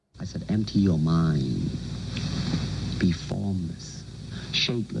I said, empty your mind. Be formless,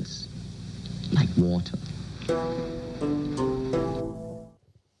 shapeless, like water.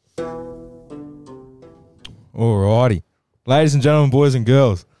 Alrighty. Ladies and gentlemen, boys and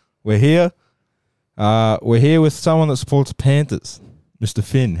girls, we're here. We're here with someone that supports Panthers. Mr.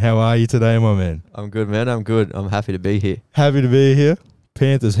 Finn, how are you today, my man? I'm good, man. I'm good. I'm happy to be here. Happy to be here.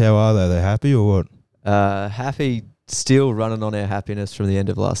 Panthers, how are they? Are they happy or what? Happy, still running on our happiness from the end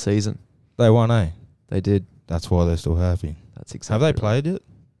of last season. They won, eh? They did. That's why they're still happy. That's exactly Have they played yet?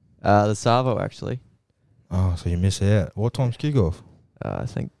 The Savo, actually. Oh, so you miss out. What time's kickoff? I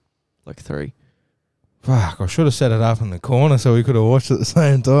think like 3. Fuck, I should have set it up in the corner so we could have watched it at the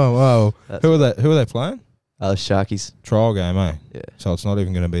same time. Wow. Who are they playing? The Sharkies. Trial game, eh? Yeah. So it's not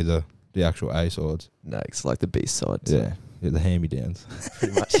even going to be the actual A sides. No, it's like the B side. So. Yeah, the hand-me-downs.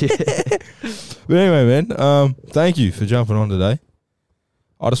 Pretty much, yeah. But anyway, man, thank you for jumping on today.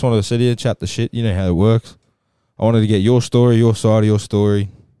 I just wanted to sit here, chat the shit. You know how it works. I wanted to get your story, your side of your story,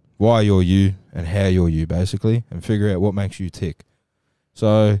 why you're you, and how you're you, basically, and figure out what makes you tick.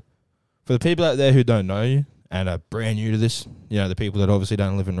 So, for the people out there who don't know you and are brand new to this, you know, the people that obviously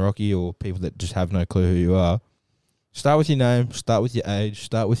don't live in Rocky or people that just have no clue who you are, start with your name, start with your age,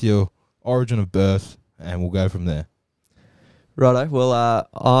 start with your origin of birth, and we'll go from there. Righto. Well,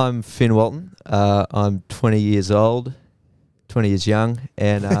 I'm Finn Walton. I'm 20 years old, 20 years young,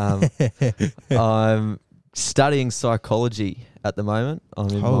 and I'm studying psychology at the moment. I'm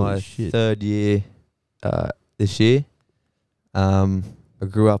in my third year this year. I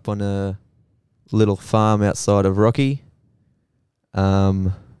grew up on a little farm outside of Rocky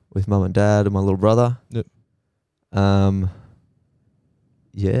with mum and dad and my little brother. Yep.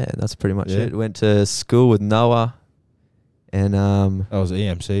 Yeah, that's pretty much it. Went to school with Noah. And that was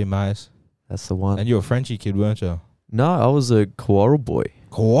EMC, Mace. That's the one. And you were a Frenchie kid, weren't you? No, I was a Quarrel boy.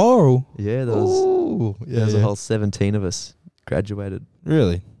 Quarrel? Yeah, there was a whole 17 of us graduated.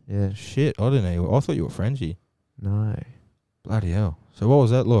 Really? Yeah. Shit, I didn't know. I thought you were Frenchie. No. Bloody hell. So what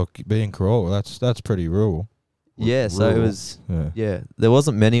was that like, being Quarrel? That's pretty rural. Yeah, so it was, there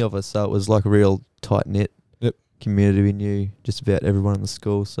wasn't many of us, so it was like a real tight-knit community. We knew just about everyone in the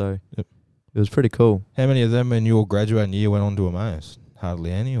school, so it was pretty cool. How many of them in your graduating year went on to Emmaus?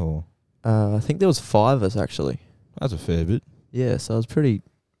 Hardly any, or? I think there was 5 of us, actually. That's a fair bit. Yeah, so it was pretty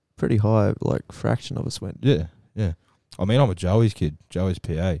high, like fraction of us went. Yeah, yeah. I mean, I'm a Joey's kid, Joey's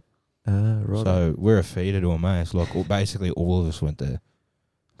PA. Right. So we're a feeder to Emmaus. Like, basically all of us went there.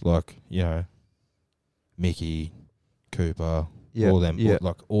 Like, you know, Mickey, Cooper, all them,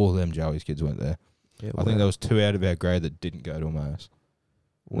 like all of them Joey's kids went there. Yeah, I think there was 2 out of our grade that didn't go to Emmaus.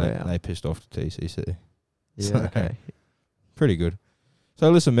 Wow. They pissed off to TCC. Yeah, so, okay. Pretty good.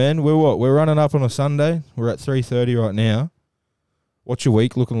 So listen, man, we're running up on a Sunday. We're at 3:30 right now. What's your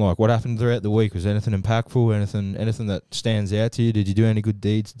week looking like? What happened throughout the week? Was anything impactful? Anything that stands out to you? Did you do any good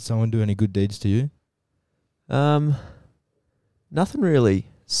deeds? Did someone do any good deeds to you? Nothing really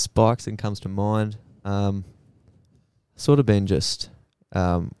spikes and comes to mind. Sort of been just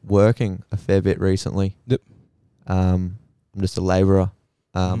working a fair bit recently. Yep. I'm just a labourer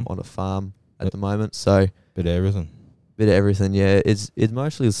on a farm at the moment, so bit of everything. Yeah. It's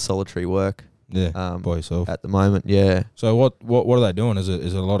mostly solitary work. Yeah, by yourself at the moment. Yeah. So what are they doing? Is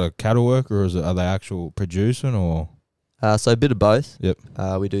it a lot of cattle work, or are they actual producing, or? So a bit of both. Yep.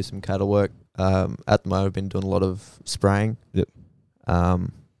 We do some cattle work. At the moment, I've been doing a lot of spraying. Yep.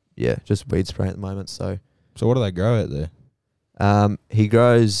 Yeah, just weed spraying at the moment. So what do they grow out there? He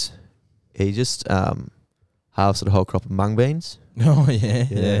just harvested a whole crop of mung beans. Oh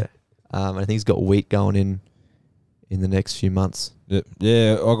yeah. I think he's got wheat going in the next few months. Yep.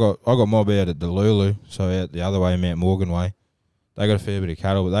 Yeah, I got mob out at Delulu, so out the other way, Mount Morgan way. They got a fair bit of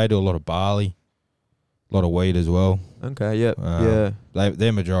cattle, but they do a lot of barley, a lot of wheat as well. Okay, yep. Yeah.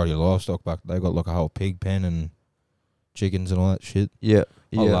 Their majority of livestock, but they got like a whole pig pen and chickens and all that shit. Yeah.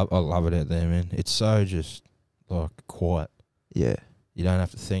 I love it out there, man. It's so just like quiet. Yeah. You don't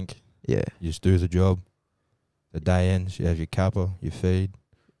have to think. Yeah. You just do the job. The day ends, you have your cuppa, you feed.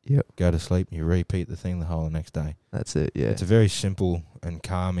 Yep. Go to sleep, you repeat the thing the whole next day. That's it, yeah. It's a very simple and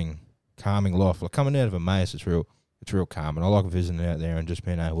calming life. Like coming out of Emmaus, it's real calm. And I like visiting out there and just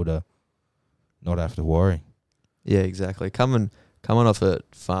being able to not have to worry. Yeah, exactly. Coming off a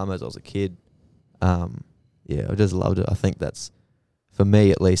farm as I was a kid, I just loved it. I think that's, for me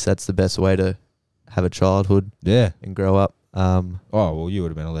at least, that's the best way to have a childhood. Yeah. And grow up. Oh, well, you would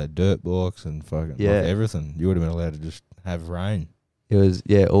have been allowed dirt bikes and fucking like everything. You would have been allowed to just have rain. It was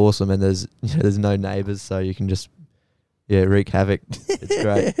awesome, and there's no neighbours, so you can just wreak havoc. It's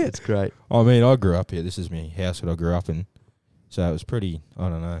great. It's great. I mean, I grew up here. This is my house that I grew up in. So it was pretty, I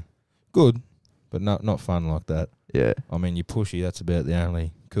don't know, good, but not fun like that. Yeah. I mean, you're pushy. That's about the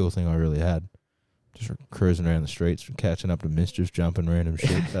only cool thing I really had. Just cruising around the streets, catching up to mischief, jumping random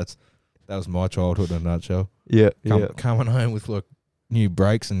shit. That was my childhood in a nutshell. Yeah. Coming home with like new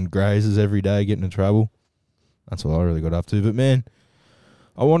brakes and grazes every day, getting in trouble. That's what I really got up to. But man,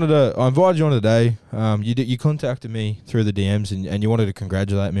 I invited you on today. You contacted me through the DMs and you wanted to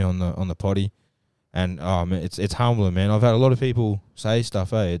congratulate me on the potty. And man, it's humbling, man. I've had a lot of people say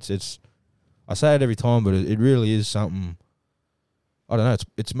stuff. It's I say it every time, but it really is something. I don't know.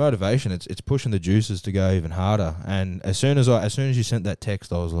 It's motivation. It's pushing the juices to go even harder. And as soon as you sent that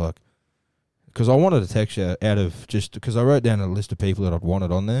text, I was like, because I wanted to text you out of just because I wrote down a list of people that I'd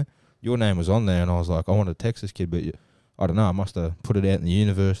wanted on there. Your name was on there, and I was like, I wanted to text this kid, but I don't know. I must have put it out in the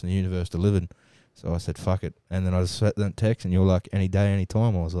universe, and the universe delivered. So I said, fuck it. And then I just sent that text, and you were like, any day, any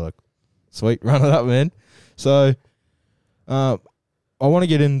time. I was like, sweet, run it up, man. So I want to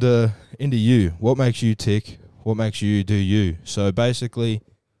get into you. What makes you tick? What makes you do you? So basically,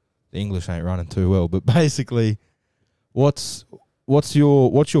 the English ain't running too well, but basically, what's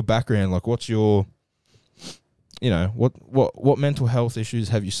your background? Like, what's your, what mental health issues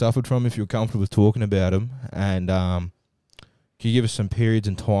have you suffered from, if you're comfortable with talking about them? And can you give us some periods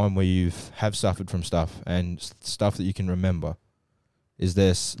in time where have suffered from stuff and stuff that you can remember? Is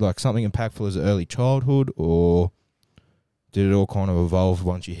there like something impactful as early childhood, or did it all kind of evolve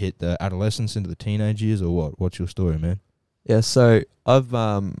once you hit the adolescence into the teenage years, or what? What's your story, man? Yeah, so I've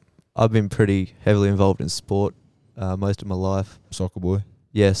been pretty heavily involved in sport most of my life. Soccer boy.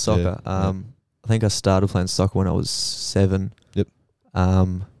 Yeah, soccer. Yeah. I think I started playing soccer when I was 7. Yep.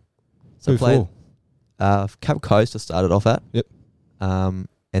 So Who I played for? Cape Coast I started off at. Yep. And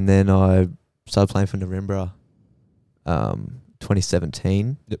then I started playing for Nimbra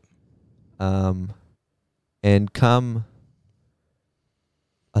 2017. Yep. And come,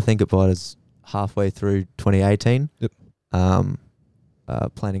 I think about as halfway through 2018. Yep.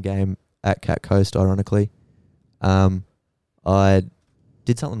 Playing a game at Cat Coast, ironically. I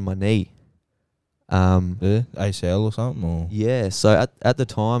did something to my knee. Yeah, ACL or something, or Yeah, so at the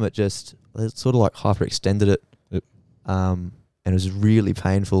time it sort of like hyperextended it. Yep. And it was really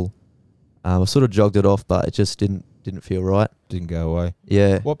painful. I sort of jogged it off, but it just didn't feel right. didn't go away.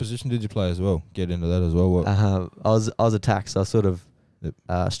 Yeah. What position did you play as well? Get into that as well. What? I was attacked, so I was sort of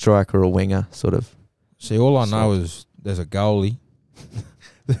Yep. striker or winger, sort of. See, all I know is there's a goalie.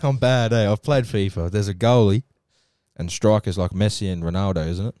 I'm bad, I've played FIFA. There's a goalie, and strikers like Messi and Ronaldo,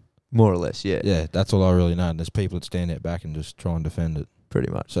 isn't it? More or less, yeah. Yeah, that's all I really know. And there's people that stand out back and just try and defend it. Pretty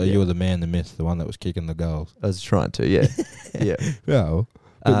much. So yeah. you were the man, the myth, the one that was kicking the goals. I was trying to, yeah. Yeah. Yeah.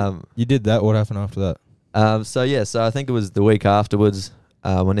 You did that. What happened after that? So I think it was the week afterwards.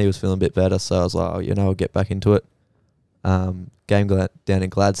 My knee was feeling a bit better, so I was like, I'll get back into it. Game down in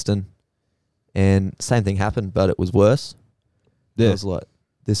Gladstone, and same thing happened, but it was worse. Yeah. I was like,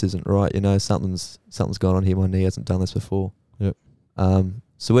 this isn't right. Something's going on here. My knee hasn't done this before. Yep.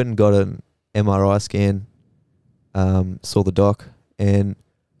 So went and got an MRI scan. Saw the doc, and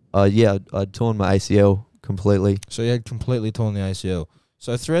I'd torn my ACL completely. So you had completely torn the ACL.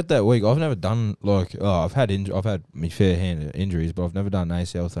 So throughout that week, I've never done I've had my fair hand of injuries, but I've never done an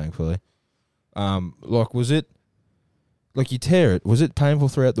ACL, thankfully. Was it you tear it? Was it painful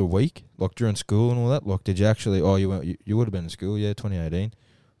throughout the week, like during school and all that? Like, did you actually? You would have been in school, 2018.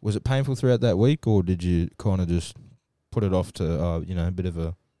 Was it painful throughout that week, or did you kind of just put it off to a bit of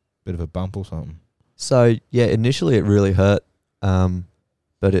a bump or something? So yeah, initially it really hurt, but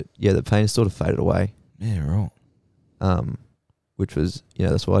the pain sort of faded away. Yeah, right. Which was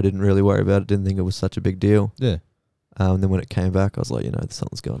that's why I didn't really worry about it. Didn't think it was such a big deal. Yeah. And then when it came back, I was like,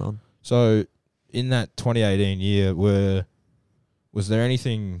 something's going on. So in that 2018 year, was there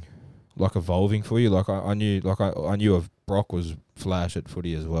anything like evolving for you? Like I knew of Brock was flash at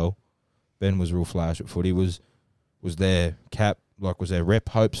footy as well. Ben was real flash at footy. Was there was there rep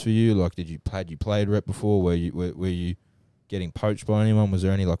hopes for you? Like, had you played rep before? Were you getting poached by anyone? Was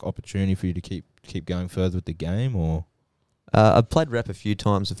there any opportunity for you to keep going further with the game, or? I've played rep a few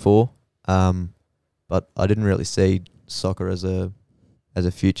times before, but I didn't really see soccer as a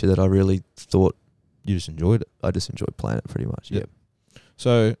future that I really thought. You just enjoyed it. I just enjoyed playing it pretty much. Yep.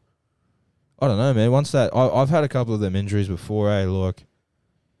 So, I don't know, man. Once I've had a couple of them injuries before.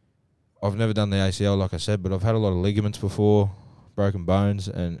 I've never done the ACL, like I said, but I've had a lot of ligaments before, broken bones,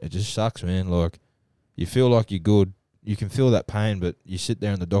 and it just sucks, man. Like, you feel like you're good. You can feel that pain, but you sit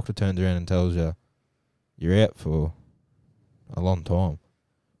there and the doctor turns around and tells you you're out for a long time.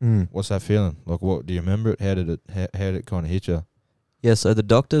 What's that feeling? Like, what do you remember it? How did it kind of hit you? Yeah, so the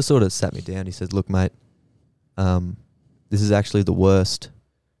doctor sort of sat me down. He said, "Look, mate, this is actually the worst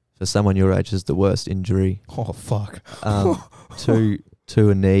for someone your age. Is the worst injury. Oh fuck. To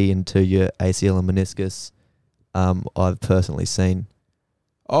a knee and to your ACL and meniscus. I've personally seen.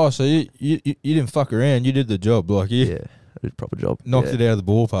 Oh, so you didn't fuck around. You did the job, like you Yeah, I did a proper job. knocked it out of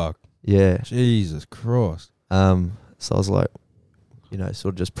the ballpark. Yeah. Jesus Christ. So I was like,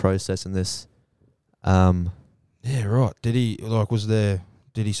 sort of just processing this. Yeah, right. Did he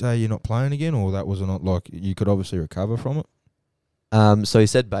Did he say you're not playing again, or that was not like you could obviously recover from it? So he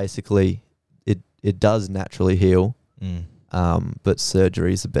said basically it does naturally heal. But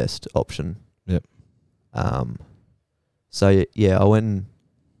surgery is the best option. Yep. So yeah, I went and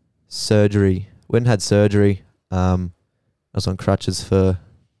had surgery. I was on crutches for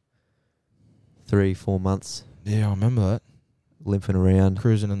 3-4 months, Yeah, I remember that. limping around.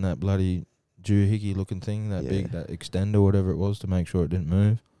 Cruising in that bloody doohickey looking thing, that big, that extender, whatever it was, to make sure it didn't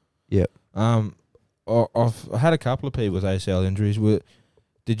move. Yep. I've had a couple of people with ACL injuries.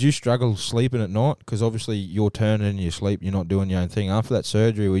 Did you struggle sleeping at night? Because obviously you're turning in your sleep, you're not doing your own thing. After that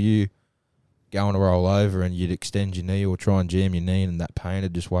surgery, were you going to roll over and you'd extend your knee or try and jam your knee and that pain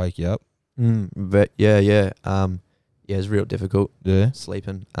would just wake you up? But yeah. It was real difficult. Yeah.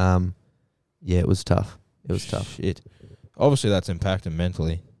 Sleeping. Yeah, it was tough. It was tough. Shit. Obviously that's impacting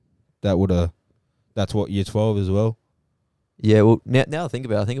mentally. That's what year 12 as well. Yeah, well, now I think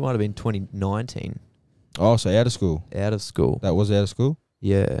about it, I think it might have been 2019. Oh, so out of school. Out of school. That was out of school?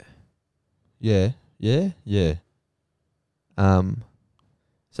 Yeah. Yeah.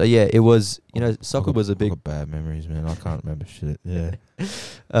 So yeah, it was, soccer was a I've big... got bad memories, man. I can't remember shit. Yeah.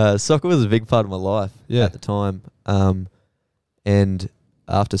 Soccer was a big part of my life at the time. And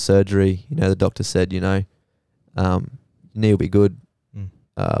after surgery, the doctor said, knee will be good,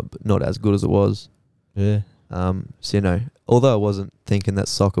 but not as good as it was. Yeah. So, although I wasn't thinking that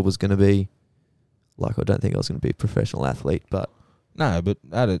soccer was going to be, I don't think I was going to be a professional athlete, but... No, but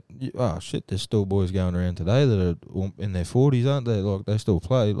there's still boys going around today that are in their 40s, aren't they? Like, they still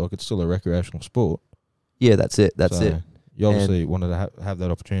play. Like, it's still a recreational sport. Yeah, that's it. That's it. You obviously wanted to have that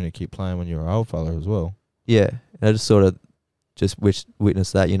opportunity to keep playing when you were an old fella as well. Yeah, and I just sort of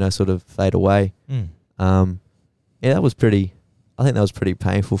witnessed that, sort of fade away. Yeah, that was pretty... I think that was pretty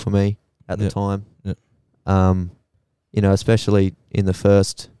painful for me at the time. Yep. Especially in the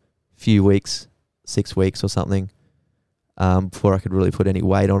first few weeks, 6 weeks or something, before I could really put any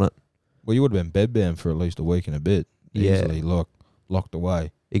weight on it. Well, you would have been bedbound for at least a week and a bit. Yeah. Easily locked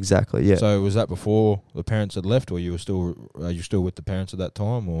away. Exactly, yeah. So was that before the parents had left, or are you still with the parents at that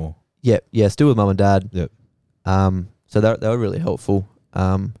time, or? Yeah, still with mum and dad. Yep. So they were really helpful.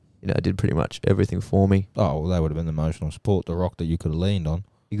 Did pretty much everything for me. Oh, well, they would have been the emotional support, the rock that you could have leaned on.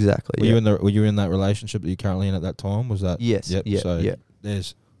 Exactly. Were you in that relationship that you're currently in at that time? Was that? Yes. Yep. Yeah. So yeah.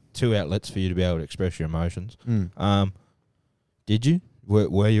 there's 2 outlets for you to be able to express your emotions. Mm. Did you?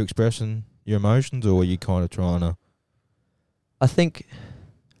 Were you expressing your emotions, or were you kind of trying to? I think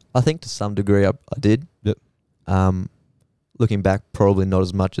to some degree I did. Yep. Looking back, probably not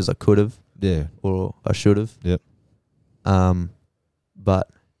as much as I could have. Yeah. Or I should have. Yep. But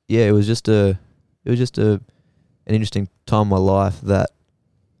yeah, it was just an interesting time in my life that,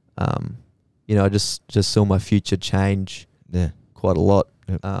 I just saw my future change. Yeah. Quite a lot.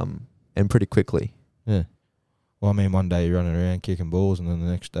 Yep. And pretty quickly. Yeah. Well, I mean, one day you're running around kicking balls, and then the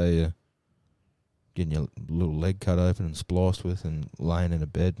next day you're getting your little leg cut open and spliced with, and laying in a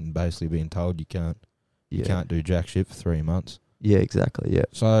bed and basically being told you can't do jack shit for 3 months. Yeah, exactly. Yeah.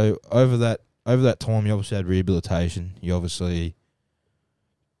 So over that time, you obviously had rehabilitation. You obviously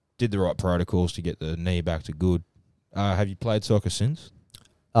did the right protocols to get the knee back to good. Have you played soccer since?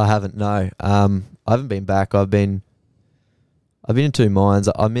 I haven't. No. I haven't been back. I've been in 2 minds.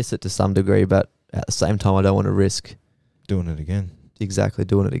 I miss it to some degree, but at the same time, I don't want to risk doing it again. Exactly,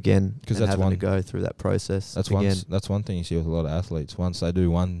 doing it again, because that's having to go through that process. That's again. That's one thing you see with a lot of athletes. Once they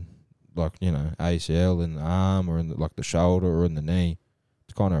do one, ACL in the arm or in the shoulder or in the knee,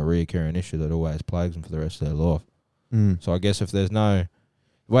 it's kind of a reoccurring issue that always plagues them for the rest of their life. So I guess if there's no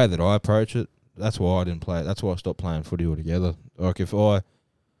way that I approach it, that's why I didn't play it. That's why I stopped playing footy altogether. Like if I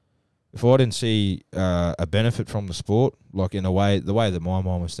didn't see a benefit from the sport, like in a way, the way that my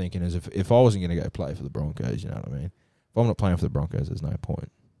mind was thinking is if I wasn't going to go play for the Broncos, you know what I mean? If I'm not playing for the Broncos, there's no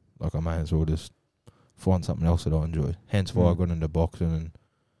point. Like I may as well just find something else that I enjoy. Hence why I got into boxing and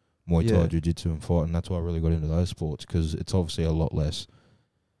Muay Thai, Jiu-Jitsu and fighting. That's why I really got into those sports, because it's obviously a lot less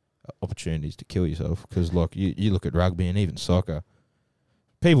opportunities to kill yourself. Because like you look at rugby and even soccer,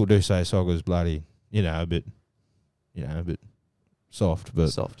 people do say soccer's bloody, a bit soft, but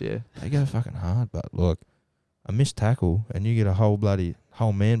soft, yeah. they go fucking hard. But look, a missed tackle and you get a whole bloody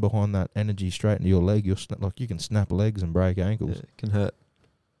whole man behind that energy straight into your leg, you can snap legs and break ankles. Yeah, it can hurt.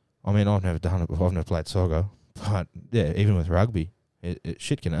 I mean, I've never done it before. I've never played soccer, but yeah, even with rugby,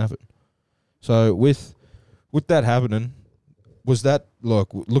 shit can happen. So with that happening, was that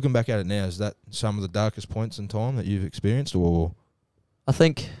looking back at it now? Is that some of the darkest points in time that you've experienced, or? I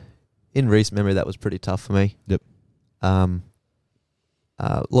think in recent memory that was pretty tough for me. Yep. Lots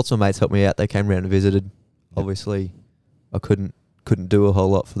of my mates helped me out. They came around and visited. Yep. Obviously, I couldn't do a whole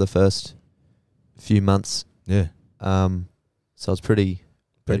lot for the first few months. Yeah. So I was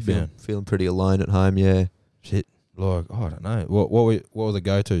feeling pretty alone at home. Yeah. Shit. I don't know. What were the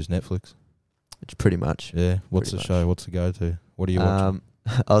go-tos? Netflix. It's pretty much. Yeah. What's the show? What's the go-to? What are you watching?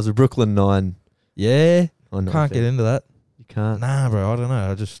 I was a Brooklyn Nine. Yeah. Can't get into that. You can't. Nah, bro. I don't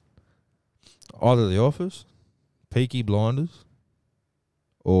know. I just either The Office, Peaky Blinders,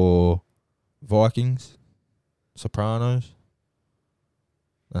 or Vikings, Sopranos.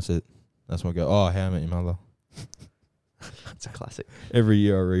 That's it. That's my go. Oh, How I Met Your Mother. It's a classic. Every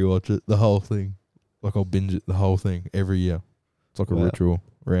year I rewatch it, the whole thing. I'll binge it, the whole thing, every year. It's like a ritual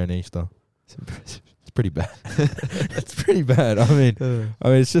around Easter. It's impressive. It's pretty bad. It's pretty bad. I mean,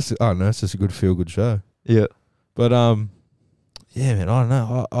 it's just, I don't know, it's just a good feel-good show. Yeah. But, yeah, man, I don't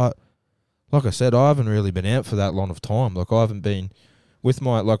know. I like I said, I haven't really been out for that long of time. I haven't been with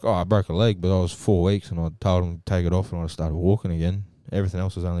my, I broke a leg, but I was 4 weeks and I told them to take it off and I started walking again. Everything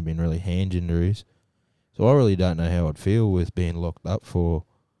else has only been really hand injuries. So I really don't know how I'd feel with being locked up for,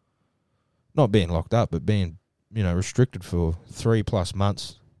 not being locked up, but being, restricted for 3+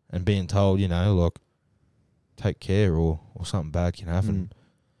 months and being told, take care or something bad can happen. Mm.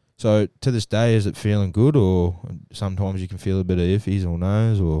 So to this day, is it feeling good, or sometimes you can feel a bit of iffies or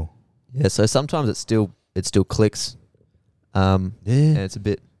no's, or? Yeah, so sometimes it still clicks. And it's a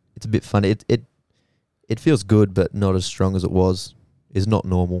bit funny. It feels good, but not as strong as it was. It's not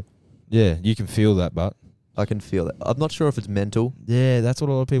normal. Yeah, you can feel that, but I can feel that. I'm not sure if it's mental. Yeah, that's what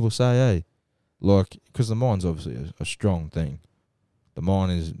a lot of people say, eh? Because the mind's obviously a strong thing. The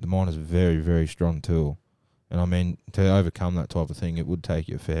mind is a very, very strong tool. And I mean, to overcome that type of thing, it would take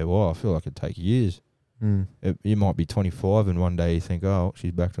you a fair while. I feel like it'd take years. Mm. You might be 25 and one day you think, oh,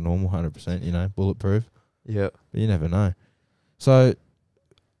 she's back to normal, 100%, bulletproof. Yeah. But you never know. So,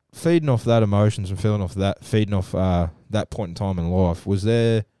 feeding off that emotions and feeding off that point in time in life, was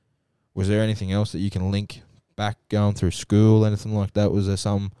there anything else that you can link back going through school, anything like that? Was there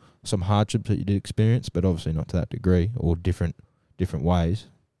some hardships that you did experience, but obviously not to that degree, or different ways?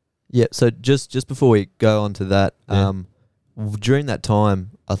 Yeah, so just before we go on to that, during that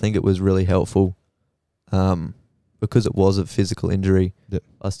time, I think it was really helpful because it was a physical injury. Yep.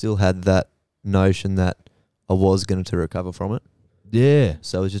 I still had that notion that I was going to recover from it. Yeah.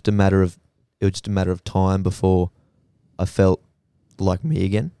 So it was just a matter of time before I felt like me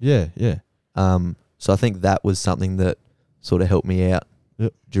again. Yeah, yeah. So I think that was something that sort of helped me out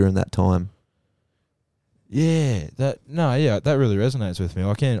during that time. Yeah, that really resonates with me.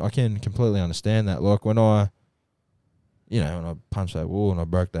 I can completely understand that. Like when I punched that wall and I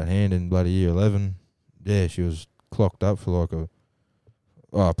broke that hand in bloody year 11, yeah, she was clocked up for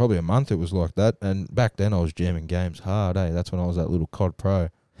probably a month. It was like that, and back then I was jamming games hard. That's when I was that little COD pro.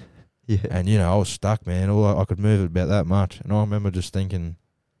 Yeah, and I was stuck, man. All I could move it about that much, and I remember just thinking,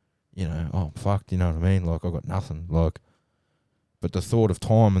 oh fuck, you know what I mean? Like I got nothing. But the thought of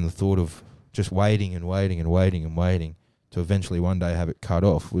time and the thought of just waiting and waiting and waiting and waiting to eventually one day have it cut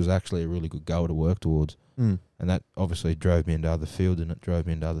off was actually a really good goal to work towards. Mm. And that obviously drove me into other fields and it drove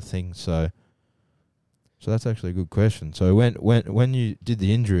me into other things. So that's actually a good question. So when you did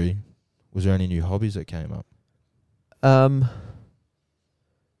the injury, was there any new hobbies that came up?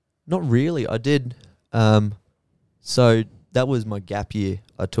 Not really. I did. So that was my gap year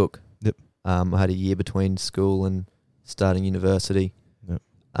I took. Yep. I had a year between school and starting university. Yep.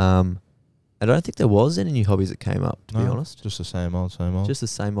 I don't think there was any new hobbies that came up, to be honest. Just the same old. Just the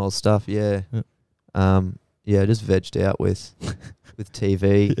same old stuff, yeah. Yep. I just vegged out with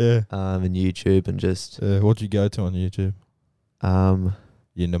TV and YouTube and just... what'd you go to on YouTube?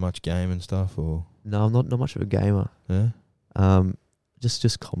 You into much game and stuff, or...? No, I'm not much of a gamer. Yeah?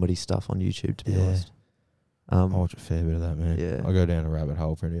 Just comedy stuff on YouTube, to be honest. I watch a fair bit of that, man. Yeah. I go down a rabbit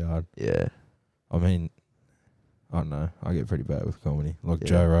hole pretty hard. Yeah. I mean... I don't know. I get pretty bad with comedy. Like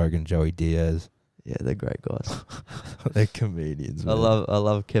Joe Rogan, Joey Diaz. Yeah, they're great guys. They're comedians, man. I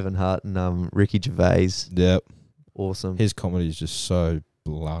love Kevin Hart and Ricky Gervais. Yep. Awesome. His comedy is just so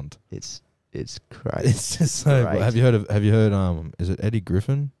blunt. It's great. It's just so great. Have you heard is it Eddie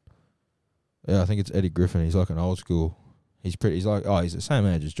Griffin? Yeah, I think it's Eddie Griffin. He's like an old school. He's the same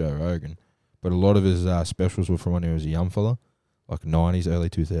age as Joe Rogan. But a lot of his specials were from when he was a young fella. like 90s,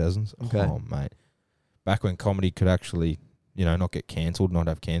 early 2000s. Okay. Oh, mate. Back when comedy could actually, not get cancelled, not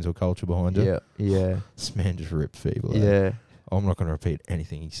have cancel culture behind it. Yeah. This man just ripped people. Yeah. I'm not going to repeat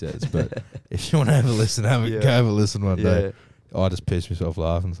anything he says, but if you want to have a listen, go Yeah. have a listen one day. Yeah. I just piss myself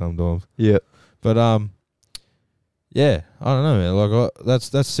laughing sometimes. Yeah. But yeah, I don't know, man. Like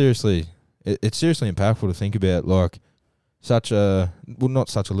that's seriously, it's seriously impactful to think about. Like not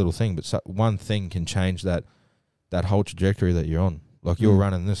such a little thing, but one thing can change that whole trajectory that you're on. Like you're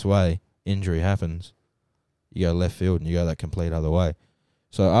running this way, injury happens, you go left field and you go that complete other way.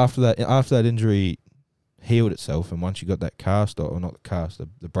 So after that injury healed itself, and once you got that cast off, or not the cast,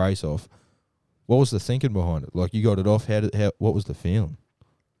 the brace off, what was the thinking behind it? Like you got it off. What was the feeling?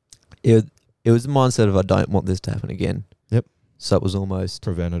 It was the mindset of I don't want this to happen again. Yep. So it was almost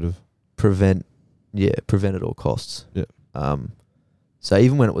Preventative. prevent at all costs. Yep. So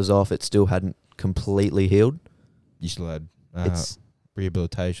even when it was off, it still hadn't completely healed. You still had It's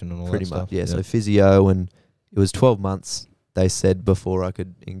rehabilitation and all pretty that much, stuff. yeah. So physio, and it was 12 months, they said, before I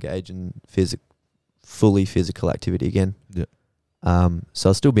could engage in fully physical activity again. Yeah. So I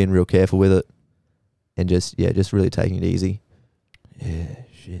was still being real careful with it, and just really taking it easy. Yeah,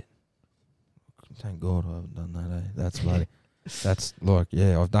 shit. Thank God I haven't done that, eh? That's bloody. That's like,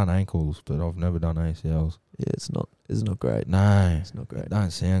 yeah, I've done ankles, but I've never done ACLs. Yeah, it's not great. No, It's not great. it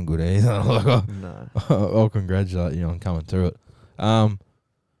don't sound good either. Like, No. I'll congratulate you on coming through it.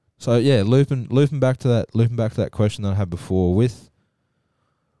 So yeah, looping back to that question that I had before with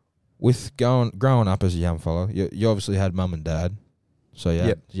growing up as a young fella, you obviously had mum and dad, so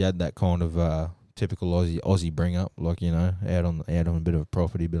you had that kind of typical Aussie bring up, like out on a bit of a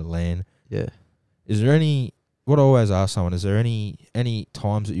property, bit of land. Yeah. Is there any? What I always ask someone, is there any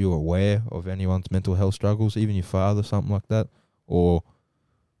times that you're aware of anyone's mental health struggles, even your father, something like that, or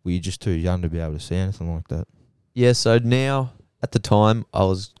were you just too young to be able to see anything like that? Yeah. So now, at the time, I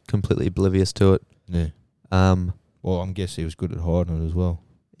was completely oblivious to it. Yeah. Well, I'm guessing he was good at hiding it as well.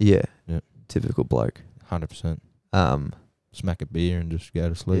 Yeah. Yep. Typical bloke. 100%. Um. Smack a beer and just go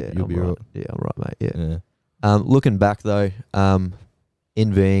to sleep. Yeah, You'll be right. right. Yeah, I'm right, mate. Yeah. Yeah. Looking back though,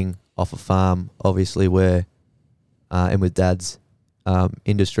 in being off a farm, obviously where, and with Dad's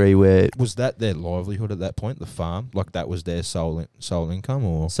industry where. Was that their livelihood at that point? The farm, like that was their sole income,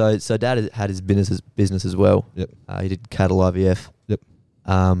 or? So Dad had his business as well. Yep. He did cattle IVF. Yep.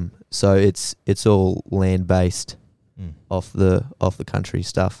 So it's all land based, off the country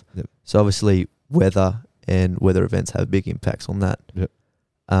stuff. Yep. So obviously weather events have big impacts on that. Yep.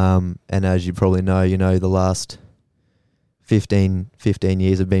 And as you probably know, the last 15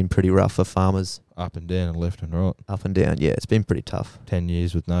 years have been pretty rough for farmers. Up and down and left and right. Up and down, yeah, it's been pretty tough. 10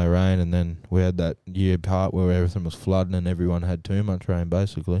 years with no rain, and then we had that year part where everything was flooding and everyone had too much rain,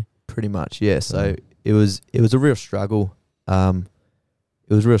 basically. Pretty much, yeah. So it was a real struggle. It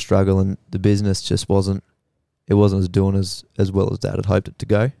was a real struggle, and the business just wasn't as doing as well as Dad had hoped it to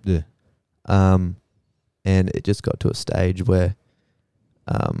go. Yeah. And it just got to a stage where,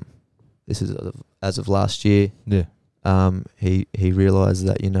 this is as of last year. Yeah. He realised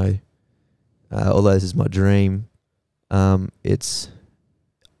that although this is my dream, it's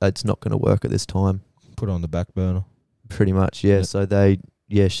not going to work at this time. Put it on the back burner. Pretty much, yeah. Yep. So they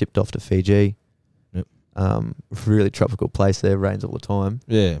shipped off to Fiji. Yep. Really tropical place there, rains all the time.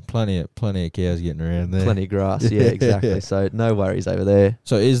 Yeah, plenty of cows getting around there. Plenty of grass, yeah, exactly. So no worries over there.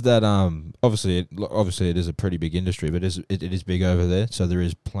 So is that obviously it is a pretty big industry, but it is big over there. So there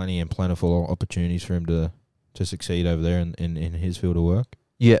is plenty and plentiful opportunities for him to succeed over there in his field of work.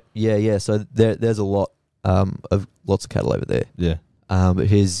 Yeah. So there's a lot of lots of cattle over there. Yeah. But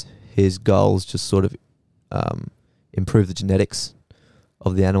his goals just sort of improve the genetics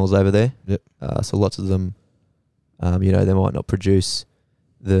of the animals over there. Yep. So lots of them, they might not produce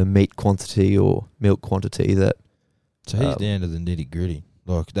the meat quantity or milk quantity that. So he's down to the nitty gritty,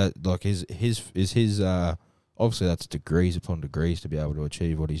 like that. Like his obviously that's degrees upon degrees to be able to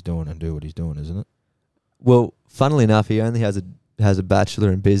achieve what he's doing and do what he's doing, isn't it? Well, funnily enough, he only has a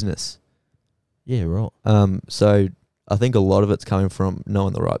bachelor in business. Yeah, right. So I think a lot of it's coming from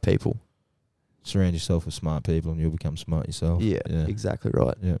knowing the right people. Surround yourself with smart people and you'll become smart yourself. Yeah. Exactly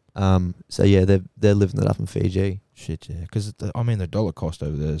right. Yeah. So yeah, they're living it up in Fiji. Shit, yeah. Because the dollar cost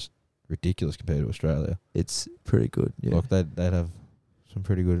over there is ridiculous compared to Australia. It's pretty good. Yeah. Like they'd have some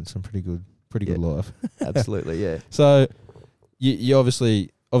pretty good life. Absolutely. Yeah. So you obviously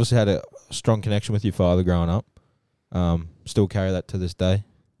had a strong connection with your father growing up. Still carry that to this day.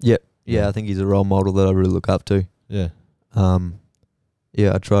 Yep. Yeah, I think he's a role model that I really look up to. Yeah.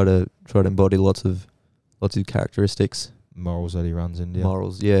 I try to embody lots of characteristics. Morals that he runs in. Yeah.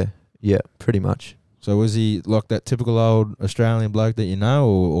 Morals, yeah, pretty much. So was he like that typical old Australian bloke that you know,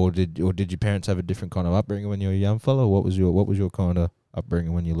 or did your parents have a different kind of upbringing when you were a young fella? What was your kind of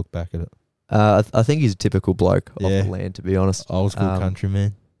upbringing when you look back at it? I think he's a typical bloke off Yeah. the land, to be honest. Old school country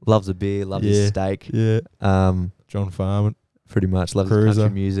man. Loves a beer, loves his steak. Yeah. Um, John Farman. pretty much loves his Cruiser.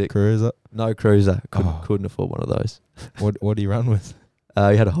 country music. Cruiser. No cruiser, Oh. couldn't afford one of those. What do you run with? He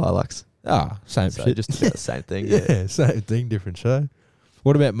had a Hilux, Same so shit. just about the same thing. Yeah, same thing, different show.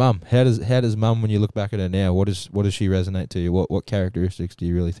 What about mum? How does mum, when you look back at her now, what does she resonate to you? What characteristics do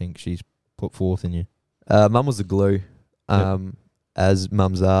you really think she's put forth in you? Mum was the glue, as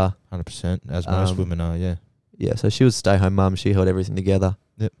mums are. 100%, as most women are. Yeah, Yeah, so she was a stay-home mum. She held everything together.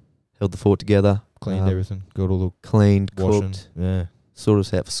 Yep. Held the fort together. cleaned everything, got all the Cleaned, washing. cooked, Yeah, sorted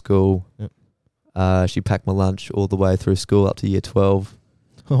us out for school. Yep. She packed my lunch all the way through school up to year 12.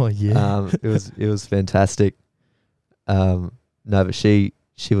 oh yeah, It was fantastic. No, but she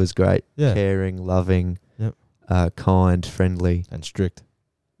was great. Yeah. Caring, loving, Yep. Kind, friendly, and strict.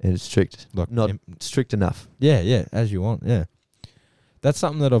 and strict. Like Not strict enough. Yeah, as you want. Yeah, that's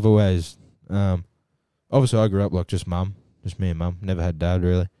something that I've always. Obviously, I grew up like just me and mum. Never had dad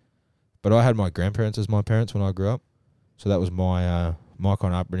really, but I had my grandparents as my parents when I grew up. So that was my my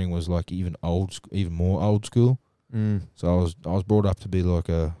kind of upbringing was like even more old school. So I was brought up to be like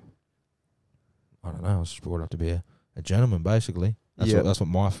I was just brought up to be a gentleman basically. That's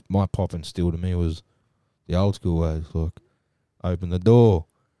what my pop instilled in me was the old school ways. Like open the door,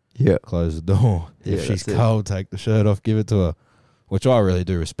 close the door. Yeah, If she's that's it. cold, take the shirt off, give it to her, which I really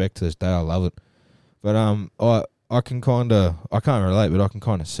do respect to this day. I love it. But I can I can't relate, but I can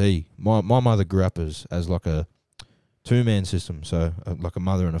kind of see my mother grew up as like a 2-man system, so like a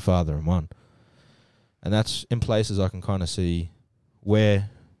mother and a father in one. And that's in places I can kind of see where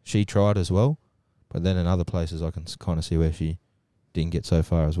she tried as well, but then in other places I can kind of see where she didn't get so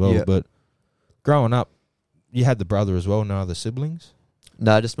far as well. Yeah. But growing up, you had the brother as well, no other siblings?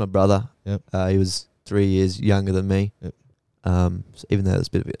 No, just my brother. Yep. He was 3 years younger than me. Yep. So even though there's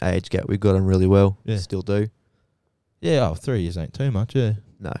a bit of an age gap, we got on really well. Yeah. Still do. Yeah, 3 years ain't too much, yeah.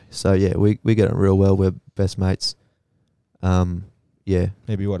 No. So yeah, we get on real well. We're best mates. Yeah.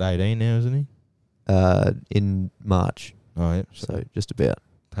 Maybe, 18 now, isn't he? In March. Oh, yeah. So just about.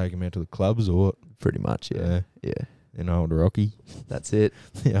 Take him out to the clubs or what? Pretty much, yeah. Yeah. In old Rocky. That's it.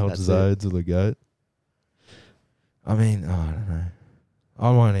 The old That's Zodes of the goat. I mean, I don't know.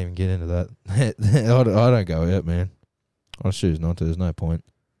 I won't even get into that. I don't go out, man. I choose not to. There's no point.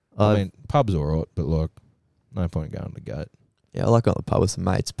 I mean, pub's alright, but like, no point going to the goat. Yeah, I like going to the pub with some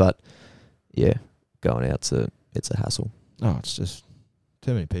mates, but yeah, going out's it's a hassle. Oh, it's just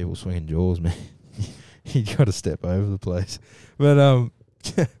too many people swinging jaws, man. You got to step over the place. But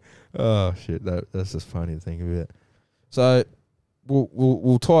oh shit, that's just funny to think about. So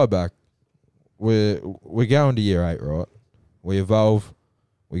we'll tie back. We're going to year 8, right? We evolve.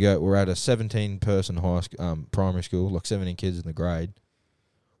 We're at a 17-person primary school, like 17 kids in the grade.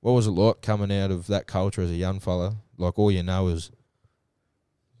 What was it like coming out of that culture as a young fella? Like all you know is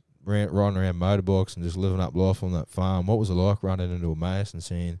riding around motorbikes and just living up life on that farm. What was it like running into a mace and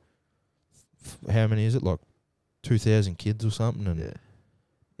seeing how many is it? Like 2,000 kids or something, and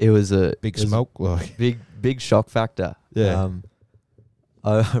It was a big smoke, like big shock factor. Yeah.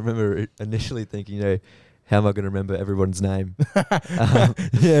 I remember initially thinking, how am I going to remember everyone's name?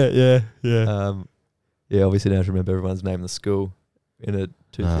 yeah. Yeah, obviously now I have to remember everyone's name in the school in a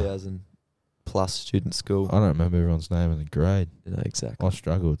 2,000 plus student school. I don't remember everyone's name in the grade. Exactly. I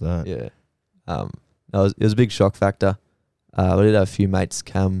struggle with that. Yeah. No, it was a big shock factor. I did have a few mates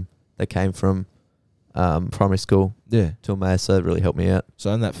that came from primary school Yeah. to Emmaus, so it really helped me out.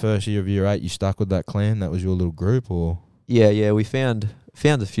 So in that first year of year 8, you stuck with that clan? That was your little group, or? Yeah, we found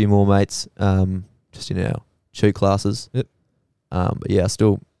a few more mates, just in our shoot classes. Yep. But yeah, I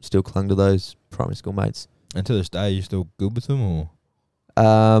still clung to those primary school mates. And to this day, you still good with them, or?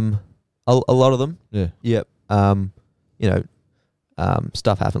 A lot of them. Yeah. Yep.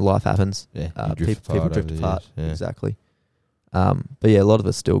 Stuff happens, life happens. Yeah. You drift People apart drift over the apart. years. Yeah. Exactly. But yeah, a lot of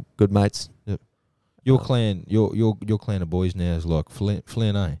us still good mates. Your clan, your clan of boys now is like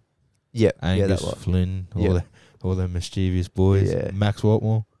Flynn, eh? Yep. Angus, that lot. Flynn, Yeah. all them mischievous boys. Yeah. Max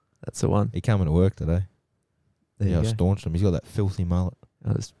Watmore, That's the one. he coming to work today. There Yeah, I you go. staunched him. He's got that filthy mullet.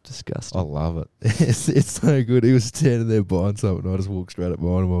 That was disgusting. I love it. It's so good. He was standing there buying something. I just walked straight up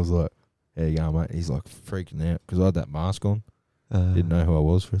behind him. I was like, "How you going, mate?" He's like freaking out because I had that mask on. Didn't know who I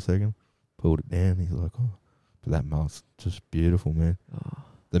was for a second. Pulled it down. He's like, "Oh," but that mullet's just beautiful, man. Oh.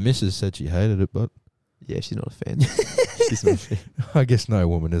 The missus said she hated it, but Yeah, she's not a fan. She's not a fan. I guess no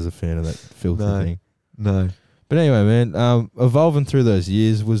woman is a fan of that filthy No. thing. No. But anyway, man, evolving through those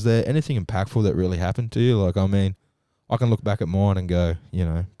years, was there anything impactful that really happened to you? Like, I mean, I can look back at mine and go, you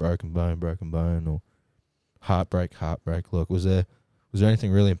know, broken bone, or heartbreak. Look, was there anything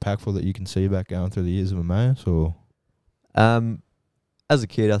really impactful that you can see back going through the years of Emmaus, or? As a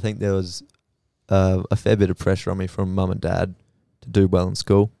kid, I think there was a fair bit of pressure on me from mum and dad to do well in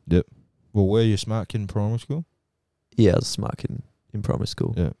school. Yep. Well, were you a smart kid in primary school? Yeah, I was a smart kid in primary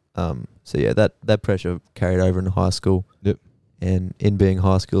school. Yeah. So yeah, that pressure carried over into high school. Yep. And in being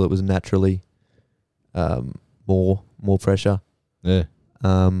high school, it was naturally more pressure. Yeah.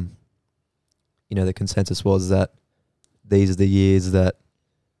 You know, the consensus was that these are the years that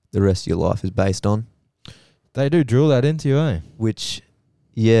the rest of your life is based on. They do drill that into you, eh? Which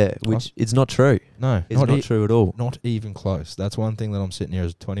it's not true. No, It's not true at all. Not even close. That's one thing that I'm sitting here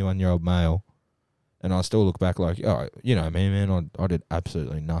as a 21-year-old male, and I still look back like, oh, you know me, man. I did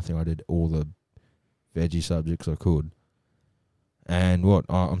absolutely nothing. I did all the veggie subjects I could, and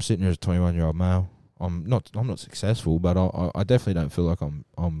I'm sitting here as a 21-year-old male. I'm not successful, but I definitely don't feel like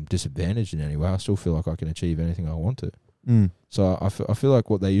I'm disadvantaged in any way. I still feel like I can achieve anything I want to. So I feel like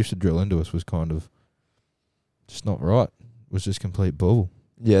what they used to drill into us was kind of just not right. It was just complete bull.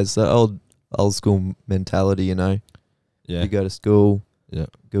 Yeah, it's the old school mentality, you know. Yeah. You go to school, Yeah.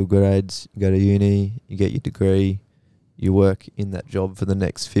 good grades, you go to uni, you get your degree, you work in that job for the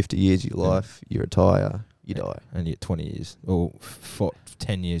next 50 years of your life, you retire, you die. And you get 20 years or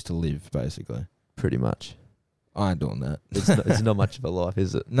 10 years to live, basically. Pretty much. I ain't doing that. It's not much of a life,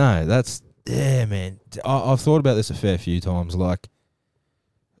 is it? No, yeah, man. I've thought about this a fair few times. Like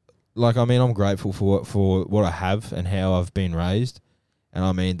I mean, I'm grateful for what I have and how I've been raised. And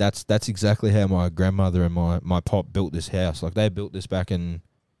I mean, that's exactly how my grandmother and my pop built this house. Like, they built this back in,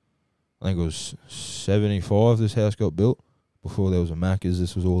 I think it was 75, this house got built. Before there was a Macca's,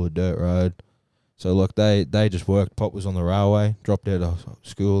 this was all a dirt road. So, like, they just worked. Pop was on the railway, dropped out of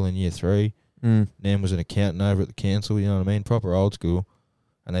school in year 3. Nan was an accountant over at the council, you know what I mean? Proper old school.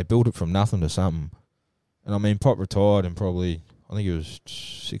 And they built it from nothing to something. And I mean, Pop retired in probably, I think he was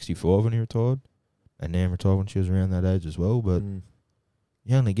 65 when he retired. And Nan retired when she was around that age as well. But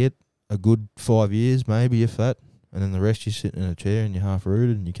you only get a good 5 years, maybe, if that. And then the rest you're sitting in a chair and you're half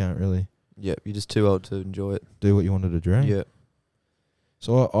rooted and you can't really... Yep, you're just too old to enjoy it. Do what you wanted to dream. Yeah.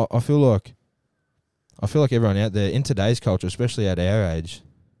 So I feel like everyone out there, in today's culture, especially at our age,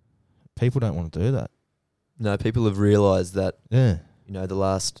 people don't want to do that. No, people have realised that, Yeah. you know, the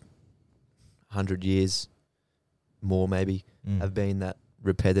last 100 years, more maybe, have been that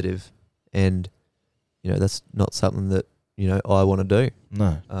repetitive. And, you know, that's not something that, you know, I want to do.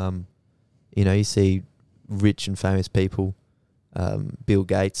 No. You know, you see rich and famous people. Bill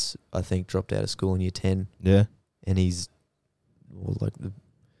Gates, I think, dropped out of school in year 10. Yeah. And he's like the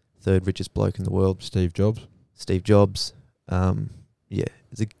third richest bloke in the world. Steve Jobs. Yeah,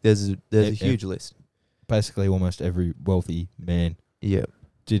 there's a huge list. Basically, almost every wealthy man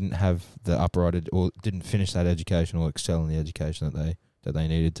didn't have the upright or didn't finish that education or excel in the education that they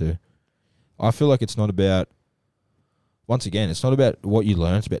needed to. I feel like it's not about, once again, it's not about what you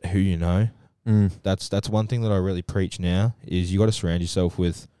learn, it's about who you know. That's one thing that I really preach now, is you got to surround yourself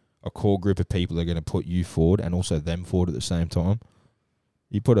with a core group of people that are going to put you forward and also them forward at the same time.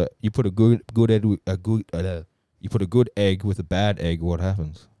 You put a good egg with a bad egg, what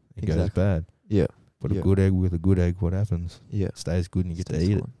happens? It goes bad. Yeah. Put a good egg with a good egg, what happens? Yeah. It stays good and you get to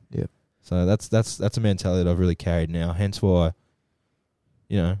eat it. Yeah. So that's a mentality that I've really carried now. Hence why,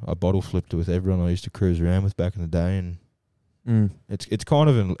 you know, I bottle flipped with everyone I used to cruise around with back in the day, and it's kind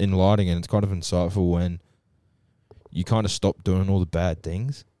of enlightening and it's kind of insightful when you kind of stop doing all the bad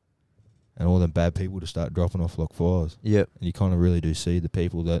things and all the bad people to start dropping off like flies. Yep. And you kind of really do see the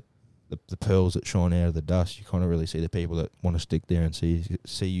people that the pearls that shine out of the dust. You kind of really see the people that want to stick there and see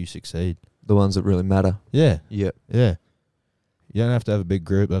you succeed. The ones that really matter. Yeah. Yep. Yeah. You don't have to have a big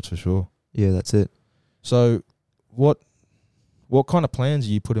group, that's for sure. Yeah, that's it. So, what kind of plans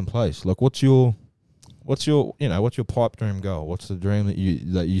do you put in place? Like, what's your pipe dream goal? What's the dream that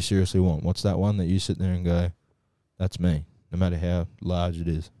you seriously want? What's that one that you sit there and go, that's me, no matter how large it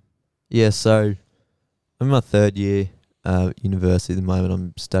is? Yeah, so I'm in my third year university at the moment.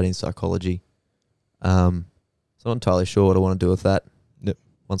 I'm studying psychology. So I'm not entirely sure what I want to do with that. Yep.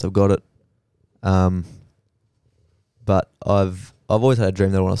 Once I've got it. But I've always had a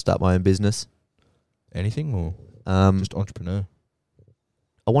dream that I want to start my own business. Anything or just entrepreneur?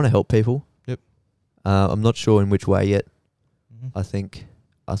 I want to help people. Yep. I'm not sure in which way yet. Mm-hmm. I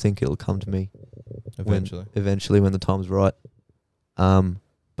think it'll come to me eventually when the time's right.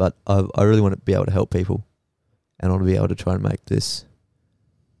 But I really want to be able to help people, and I want to be able to try and make this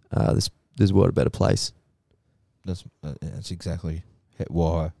world a better place. That's exactly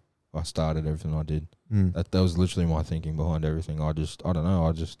why I started everything I did. Mm. That was literally my thinking behind everything. I don't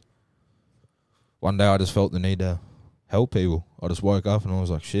know. One day I just felt the need to help people. I just woke up and I was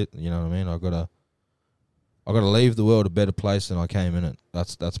like, shit, you know what I mean? I gotta leave the world a better place than I came in it.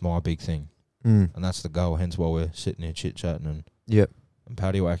 That's my big thing. Mm. And that's the goal, hence why we're sitting here chit-chatting and Yep.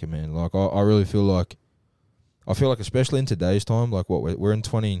 paddy whacking, man. Like, I really feel like, especially in today's time, like what we're in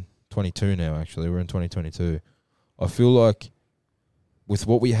 2022 now, actually. We're in 2022. I feel like with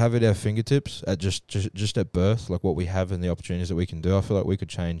what we have at our fingertips, at just at birth, like what we have and the opportunities that we can do, I feel like we could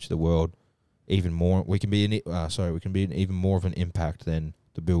change the world even more. We can be an even more of an impact than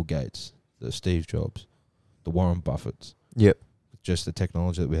the Bill Gates, the Steve Jobs, the Warren Buffetts. Yep. Just the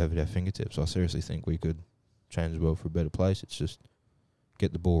technology that we have at our fingertips. I seriously think we could change the world for a better place. It's just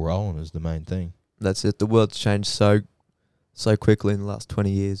get the ball rolling is the main thing. That's it. The world's changed so quickly in the last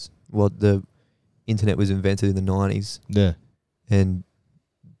 20 years. Well, the internet was invented in the 90s. Yeah. And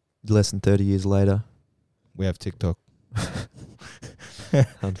less than 30 years later, We have TikTok.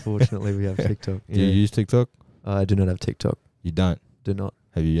 unfortunately, we have TikTok. Do you use TikTok? I do not have TikTok. You don't? Do not.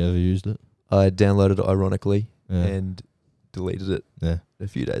 Have you ever used it? I downloaded it ironically Yeah. and deleted it Yeah. a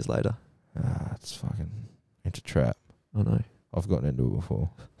few days later. It's a trap. I know. I've gotten into it before.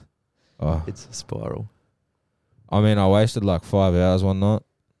 Oh. It's a spiral. I mean, I wasted like 5 hours one night.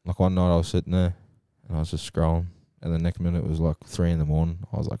 Like one night I was sitting there and I was just scrolling. And the next minute it was like 3 a.m.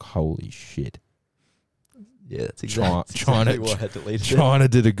 I was like, holy shit. Yeah, that's Trying exactly to- why I had deleted it. Trying to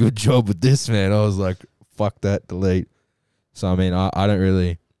do a good job with this, man. I was like, fuck that, delete. So, I mean, I don't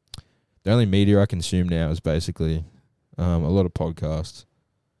really... The only media I consume now is basically a lot of podcasts.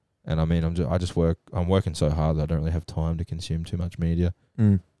 And I mean, I'm working so hard that I don't really have time to consume too much media.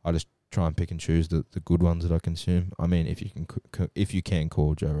 Mm. I just try and pick and choose the good ones that I consume. I mean, if you can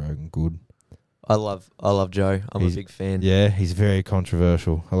call Joe Rogan good. I love Joe. I'm a big fan. Yeah, he's very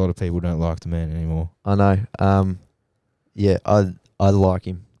controversial. A lot of people don't like the man anymore. I know. Yeah, I like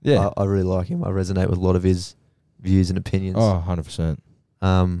him. Yeah. I really like him. I resonate with a lot of his views and opinions. Oh, 100%.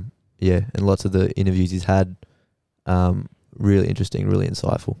 Yeah, and lots of the interviews he's had, really interesting, really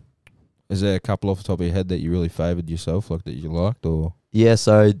insightful. Is there a couple off the top of your head that you really favoured yourself, like that you liked, or? Yeah,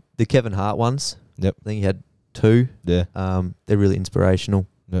 so the Kevin Hart ones. Yep. I think he had 2. Yeah. They're really inspirational.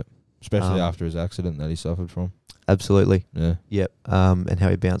 Especially after his accident that he suffered from. Absolutely. Yeah. Yep. And how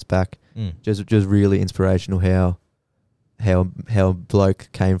he bounced back. Mm. Just really inspirational how a bloke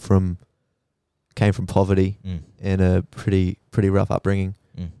came from poverty and a pretty rough upbringing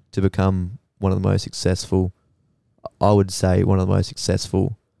to become one of the most successful, I would say one of the most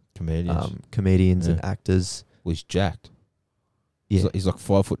successful comedians and actors. Well, he's jacked. Yeah. He's like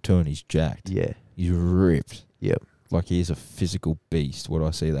 5'2" and he's jacked. Yeah. He's ripped. Yep. Like he is a physical beast. What do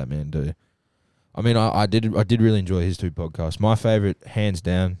I see that man do? I mean, I did really enjoy his 2 podcasts. My favourite, hands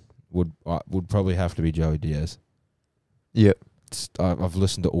down, would probably have to be Joey Diaz. Yep. I've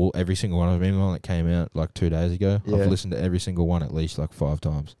listened to every single one of them. Even one that came out like 2 days ago. Yeah. I've listened to every single one at least like 5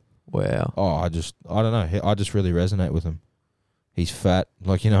 times. Wow. Oh, I don't know. I just really resonate with him. He's fat,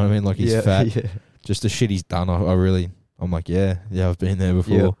 like, you know what I mean? Like he's fat. Yeah. Just the shit he's done. I'm like, yeah, I've been there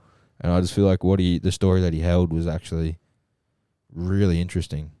before. Yeah. And I just feel like the story that he held was actually really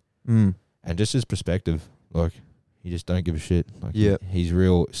interesting. Mm. And just his perspective, like, he just don't give a shit. Like, Yeah. he's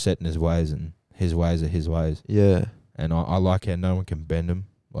real set in his ways, and his ways are his ways. Yeah. And I like how no one can bend him.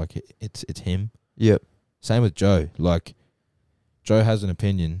 Like, it's him. Yep. Same with Joe. Like, Joe has an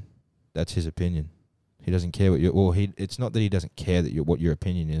opinion. That's his opinion. He doesn't care it's not that he doesn't care what your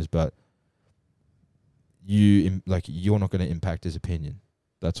opinion is, but you're not going to impact his opinion.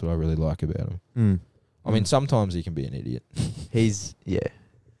 That's what I really like about him. Mm. I mean, sometimes he can be an idiot. He's yeah.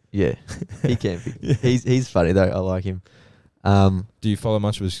 He can be. He's funny though. I like him. Do you follow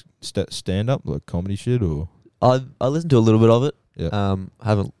much of his stand up, like comedy shit, or? I listened to a little bit of it. Yeah.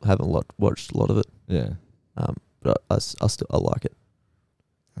 Haven't watched a lot of it. Yeah. But I like it.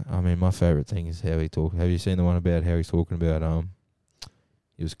 I mean, my favorite thing is how he talks. Have you seen the one about how he's talking about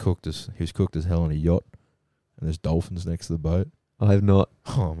he was cooked as hell on a yacht, and there's dolphins next to the boat. I have not.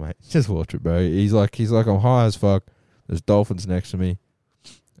 Oh mate, just watch it, bro. He's like I'm high as fuck. There's dolphins next to me,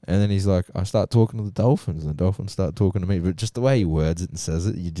 and then he's like, I start talking to the dolphins, and the dolphins start talking to me. But just the way he words it and says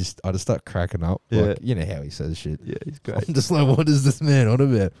it, I just start cracking up. Yeah. Like, you know how he says shit. Yeah, he's great. I'm just like, what is this man on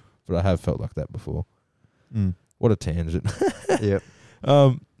about? But I have felt like that before. Mm. What a tangent. Yep.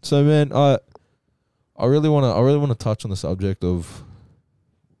 So man, I really want to touch on the subject of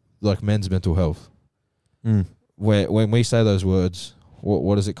like men's mental health. Mm. When we say those words,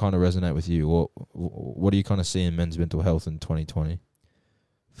 what does it kind of resonate with you? What do you kind of see in men's mental health in 2020?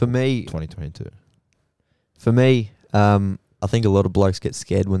 For me, 2022. For me, I think a lot of blokes get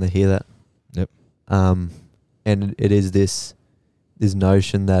scared when they hear that. Yep. And it is this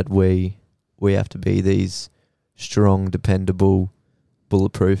notion that we have to be these strong, dependable,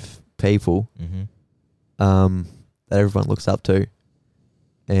 bulletproof people Mm-hmm. that everyone looks up to,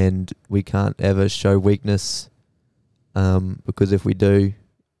 and we can't ever show weakness because if we do,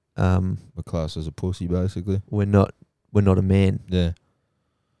 The class as a pussy, basically. we're not a man. Yeah.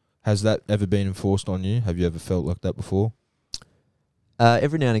 Has that ever been enforced on you? Have you ever felt like that before?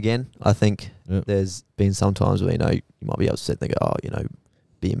 Every now and again, I think Yep. there's been some times where you might be upset. They go, "Oh,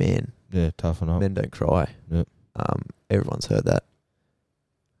 be a man. Yeah, toughen up. Men don't cry." Yep. Everyone's heard that.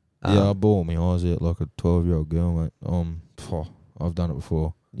 Yeah, I bawled my eyes out like a 12-year-old girl, mate. I've done it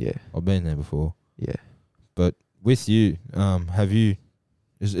before. Yeah. I've been there before. Yeah. But with you, have you?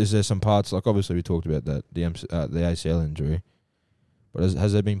 Is there some parts, like obviously we talked about that the ACL injury, but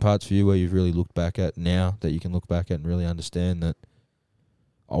has there been parts for you where you've really looked back at now that you can look back at and really understand that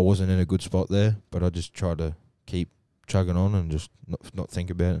I wasn't in a good spot there, but I just tried to keep chugging on and just not think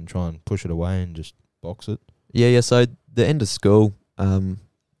about it and try and push it away and just box it? Yeah. So the end of school,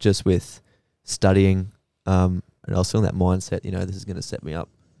 just with studying, and I was feeling that mindset, this is going to set me up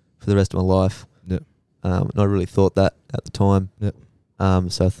for the rest of my life. Yep. And I really thought that at the time. Yep.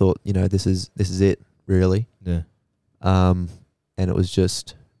 So I thought, this is it, really. Yeah. And it was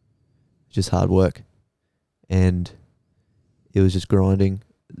just hard work, and it was just grinding,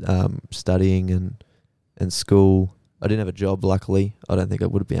 studying and school. I didn't have a job, luckily. I don't think I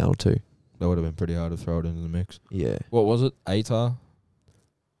would have been able to. That would have been pretty hard to throw it into the mix. Yeah. What was it? ATAR?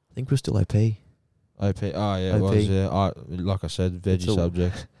 I think we're still AP. OP. Oh, yeah, it OP. was, yeah. Like I said, It's veggie all-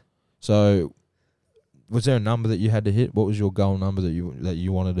 subjects. So, was there a number that you had to hit? What was your goal number that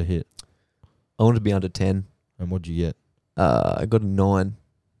you wanted to hit? I wanted to be under 10. And what'd you get? I got a 9,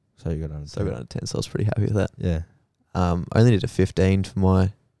 So you got under. so I got under 10, so I was pretty happy with that. Yeah. I only did a 15 for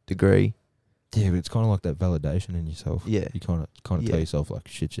my degree. Yeah, but it's kind of like that validation in yourself. Yeah. You kind of Yeah. tell yourself like,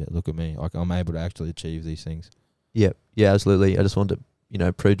 shit, yeah, look at me. Like I'm able to actually achieve these things. Yeah, absolutely. I just wanted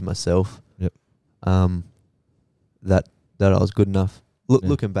to, prove to myself Yep. that I was good enough. Yeah.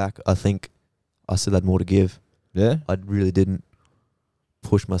 Looking back, I think I still had more to give. Yeah. I really didn't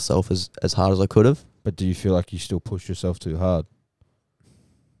push myself as hard as I could have. But do you feel like you still push yourself too hard?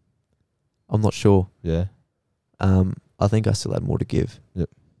 I'm not sure. Yeah. I think I still had more to give. Yep.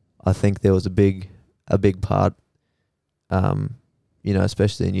 I think there was a big part,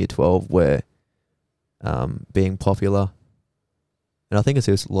 especially in year 12 where being popular, and I think it's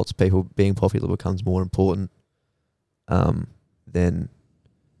just lots of people, being popular becomes more important than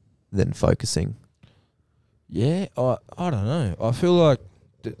focusing. Yeah, I don't know. I feel like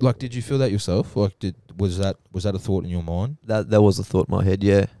did you feel that yourself? Like was that a thought in your mind? That was a thought in my head.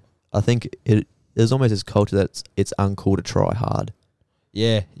 Yeah, I think there's almost this culture that it's uncool to try hard.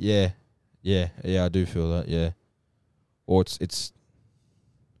 Yeah. I do feel that. Yeah, or it's.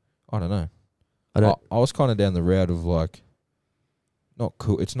 I don't know. I was kind of down the route of like, not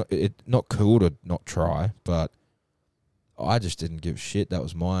cool. It's not cool to not try, but I just didn't give a shit. That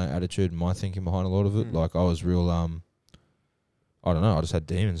was my attitude, my thinking behind a lot of it. Like I was real. I don't know. I just had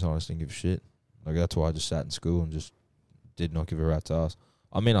demons. And I just didn't give a shit. Like that's why I just sat in school and just did not give a rat's ass.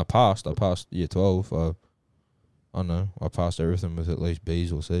 I mean, I passed year 12. I don't know. I passed everything with at least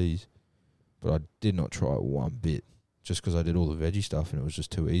B's or C's, but I did not try one bit. Just because I did all the veggie stuff and it was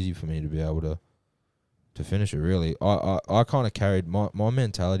just too easy for me to be able to finish it. Really, I kind of carried my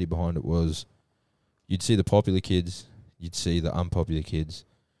mentality behind it was, you'd see the popular kids, you'd see the unpopular kids,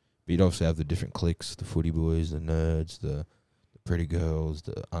 but you'd obviously have the different cliques, the footy boys, the nerds, the pretty girls,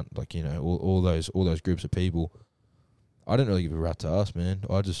 all those groups of people. I didn't really give a rat's ass, man.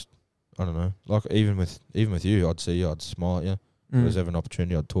 I don't know. Like even with you, I'd see you, I'd smile at you. If there was ever an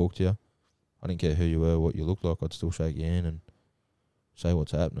opportunity, I'd talk to you. I didn't care who you were, what you looked like. I'd still shake your hand and say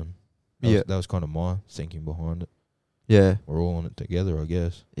what's happening. That was kind of my thinking behind it. Yeah, We're all in it together, I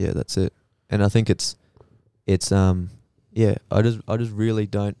guess. yeah, that's it. And I think it's I just really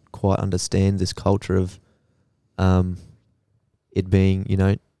don't quite understand this culture of it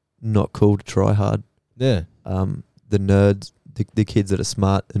being, not cool to try hard. Yeah. The nerds, the kids that are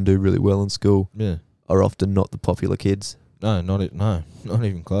smart and do really well in school Yeah. are often not the popular kids. No, not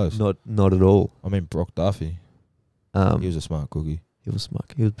even close. Not at all. I mean, Brock Duffy, he was a smart cookie. He was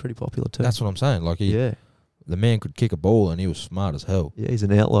smart. He was pretty popular too. That's what I'm saying. Like, the man could kick a ball and he was smart as hell. Yeah, he's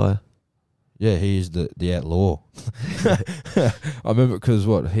an outlier. Yeah, he is the outlaw. I remember because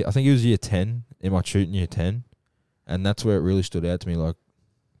I think he was year 10, in my shooting year 10, and that's where it really stood out to me. Like,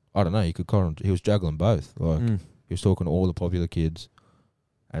 I don't know, he was juggling both. Like, he was talking to all the popular kids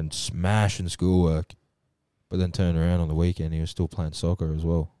and smashing schoolwork, but then turn around on the weekend, he was still playing soccer as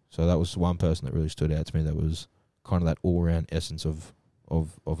well. So that was one person that really stood out to me. That was kind of that all-round essence of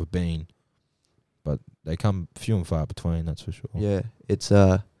a being. But they come few and far between, that's for sure. Yeah, it's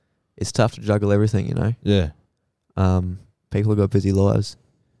tough to juggle everything, you know. Yeah. People have got busy lives.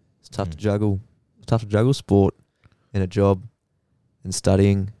 It's tough to juggle. It's tough to juggle sport and a job and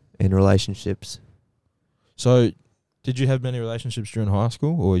studying and relationships. So, did you have many relationships during high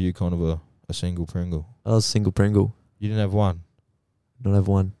school, or were you kind of a single Pringle? I was single Pringle. You didn't have one? Not have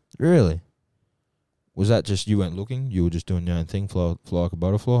one. Really? Was that just you weren't looking? You were just doing your own thing, fly like a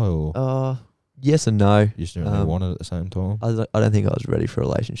butterfly, or yes and no. you just didn't really want it at the same time? I don't think I was ready for a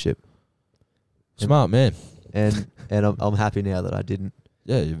relationship. Smart man. And I'm happy now that I didn't.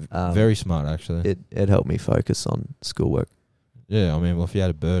 Yeah, you're very smart actually. It helped me focus on schoolwork. Yeah, I mean, well, if you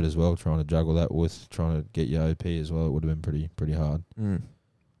had a bird as well, trying to juggle that with trying to get your OP as well, it would have been pretty hard.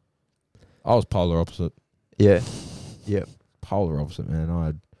 I was polar opposite. Yeah. Yep. Polar opposite, man.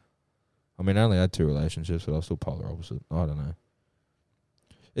 I only had 2 relationships, but I was still polar opposite. I don't know.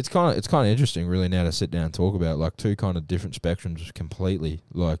 It's kind of interesting, really, now to sit down and talk about like 2 kind of different spectrums completely.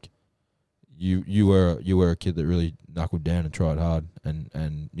 Like you were a kid that really knuckled down and tried hard,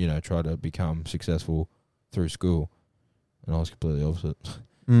 and you know, tried to become successful through school, and I was completely opposite.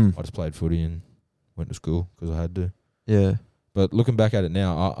 I just played footy and went to school because I had to. Yeah. But looking back at it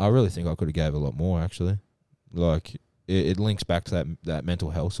now, I really think I could have gave a lot more actually. Like it links back to that mental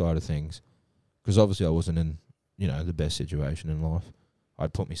health side of things, because obviously I wasn't in, you know, the best situation in life.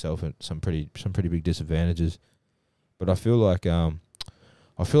 I'd put myself at some pretty big disadvantages, but I feel like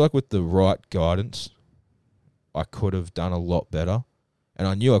with the right guidance, I could have done a lot better, and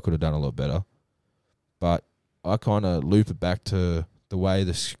I knew I could have done a lot better. But I kind of loop it back to the way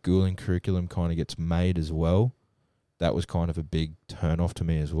the schooling curriculum kind of gets made as well. That was kind of a big turn off to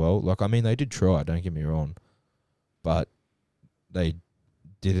me as well. Like, I mean, they did try, don't get me wrong, but they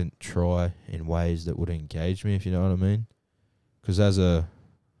didn't try in ways that would engage me, if you know what I mean. Because as a,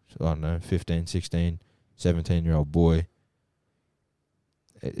 I don't know, 15, 16, 17-year-old boy,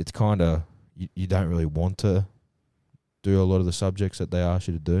 it's kind of, you don't really want to do a lot of the subjects that they ask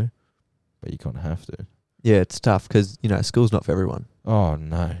you to do, but you kind of have to. Yeah, it's tough because, you know, school's not for everyone. Oh,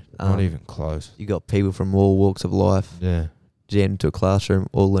 no, not even close. You got people from all walks of life. Yeah. Jammed into a classroom,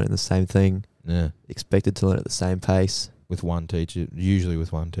 all learning the same thing. Yeah. Expected to learn at the same pace. With one teacher, usually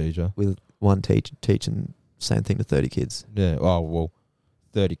with one teacher. With one teacher teaching same thing to 30 kids. Yeah, oh, well,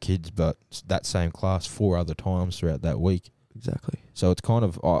 30 kids, but that same class 4 other times throughout that week. Exactly. So it's kind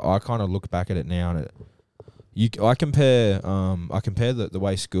of, I kind of look back at it now, and I compare the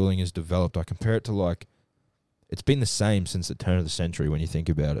way schooling is developed. I compare it to, like, it's been the same since the turn of the century when you think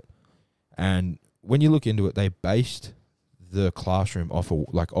about it. And when you look into it, they based the classroom off a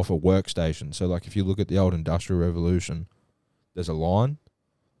workstation. So, like, if you look at the old Industrial Revolution, there's a line.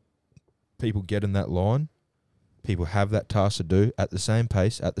 People get in that line. People have that task to do at the same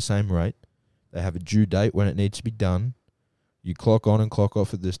pace, at the same rate. They have a due date when it needs to be done. You clock on and clock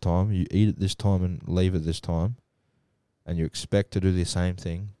off at this time. You eat at this time and leave at this time. And you expect to do the same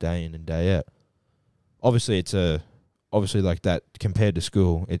thing day in and day out. Obviously, obviously like that compared to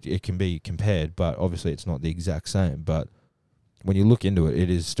school, it can be compared, but obviously it's not the exact same. But when you look into it, it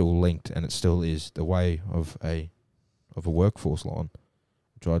is still linked, and it still is the way of a workforce line,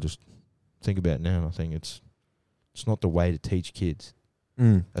 which I just think about now, and I think it's not the way to teach kids,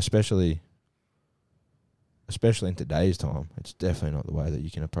 especially in today's time. It's definitely not the way that you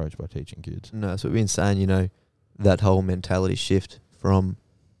can approach by teaching kids. No, so we've been saying, you know, that whole mentality shift from,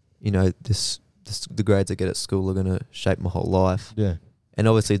 you know, the grades I get at school are going to shape my whole life. Yeah. And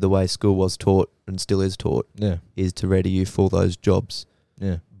obviously the way school was taught and still is taught is to ready you for those jobs.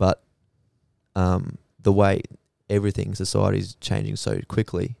 Yeah. But the way everything, society is changing so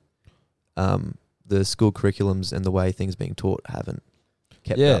quickly, the school curriculums and the way things being taught haven't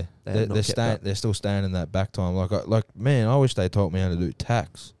kept up. They're still staying in that back time. Like man, I wish they taught me how to do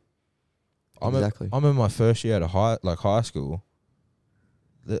tax. Exactly. I'm in my first year at high school.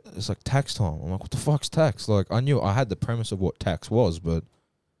 It's like tax time. I'm like, what the fuck's tax? Like, I had the premise of what tax was, but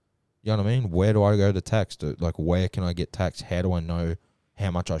you know what I mean? Where do I go to tax? Where can I get tax? How do I know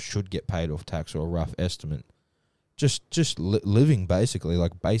how much I should get paid off tax, or a rough estimate? Just living, basically,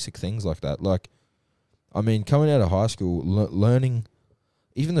 like basic things like that. Like, I mean, coming out of high school, learning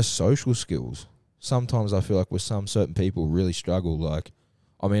even the social skills. Sometimes I feel like with some certain people really struggle. Like,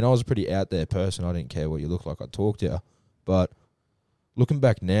 I mean, I was a pretty out there person. I didn't care what you looked like. I talked to you. But looking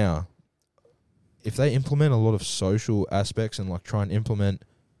back now, if they implement a lot of social aspects and like try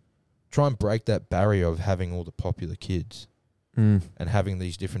and break that barrier of having all the popular kids, Mm. and having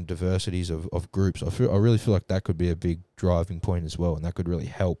these different diversities of groups. I really feel like that could be a big driving point as well, and that could really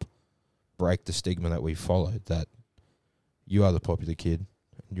help break the stigma that we followed, that you are the popular kid,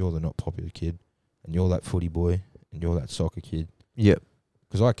 and you're the not popular kid, and you're that footy boy, and you're that soccer kid. Yep.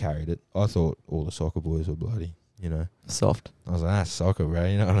 Because I carried it. I thought all the soccer boys were bloody, Soft. I was like, that's soccer, bro.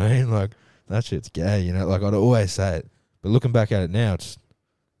 You know what I mean? Like, that shit's gay, Like, I'd always say it. But looking back at it now,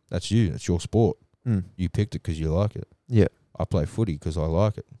 that's you. It's your sport. Mm. You picked it because you like it. Yeah. I play footy because I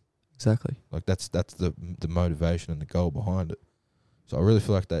like it. Exactly. Like, that's the motivation and the goal behind it. So I really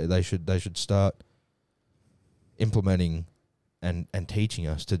feel like they should start implementing and teaching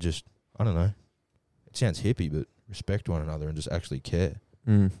us to just, I don't know, it sounds hippie, but respect one another and just actually care.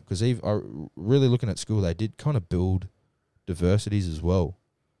 Because really looking at school, they did kind of build diversities as well.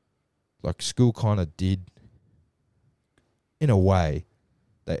 Like, school kind of did, in a way,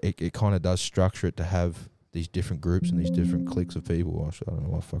 that it kind of does structure it to have these different groups and these different cliques of people. I don't know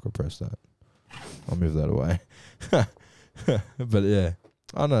why the fuck I pressed that. I'll move that away. But yeah,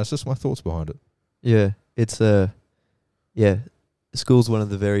 I don't know. It's just my thoughts behind it. Yeah, it's school's one of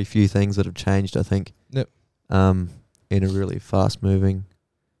the very few things that have changed, I think. Yep. In a really fast-moving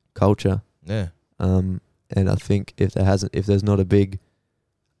culture. Yeah. And I think if there's not a big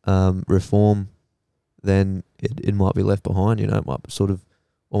reform, then it might be left behind. It might sort of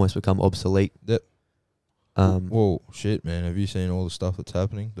almost become obsolete. Yep. Well, shit, man. Have you seen all the stuff that's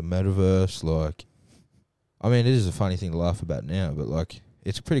happening? The metaverse, like, I mean, it is a funny thing to laugh about now, but like,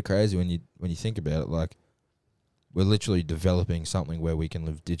 it's pretty crazy when you think about it. Like, we're literally developing something where we can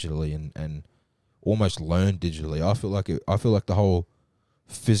live digitally and almost learn digitally. I feel like the whole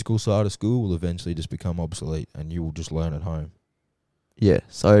physical side of school will eventually just become obsolete, and you will just learn at home. Yeah.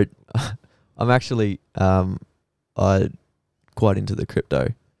 So, I'm actually I quite into the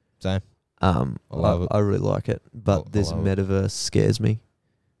crypto. Same. I love it. I really like it, but this metaverse scares me.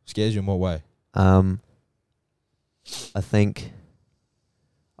 Scares you in what way? I think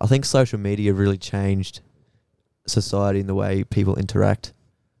social media really changed society in the way people interact.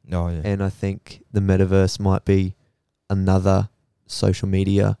 Oh, yeah. And I think the metaverse might be another social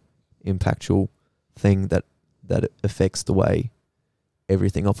media impactful thing that affects the way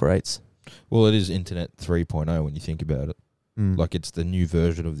everything operates. Well, it is Internet 3.0 when you think about it. Like, it's the new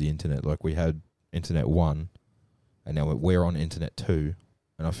version of the internet. Like, we had Internet 1, and now we're on Internet 2.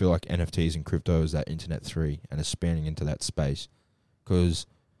 And I feel like NFTs and crypto is that Internet 3, and it's spanning into that space. Because,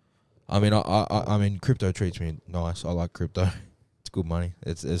 I mean, crypto treats me nice. I like crypto. It's good money.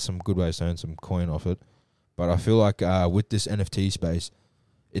 There's some good ways to earn some coin off it. But I feel like with this NFT space,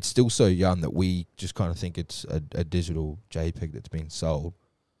 it's still so young that we just kind of think it's a digital JPEG that's being sold.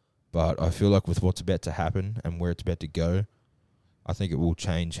 But I feel like with what's about to happen and where it's about to go, I think it will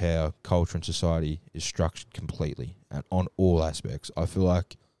change how culture and society is structured completely and on all aspects. I feel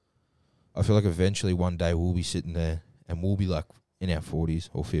like eventually one day we'll be sitting there and we'll be like in our 40s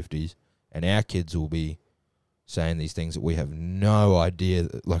or 50s, and our kids will be saying these things that we have no idea,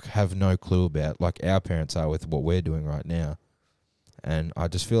 like have no clue about, like our parents are with what we're doing right now. And I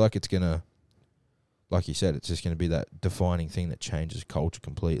just feel like it's going to, like you said, it's just going to be that defining thing that changes culture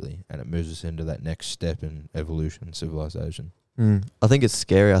completely, and it moves us into that next step in evolution and civilization. I think it's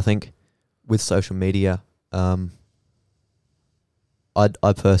scary. I think with social media, I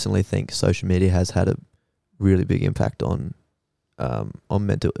personally think social media has had a really big impact on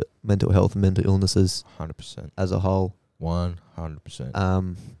mental health and mental illnesses 100%. as a whole.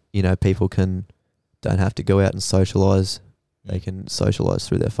 100%. People don't have to go out and socialise. They can socialise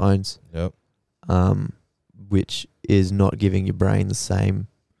through their phones. Yep. Which is not giving your brain the same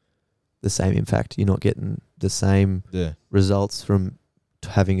impact. You're not getting the same results from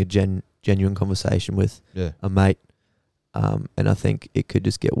having a genuine conversation with a mate. And I think it could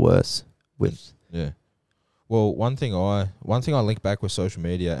just get worse with. Yeah. Well, one thing I link back with social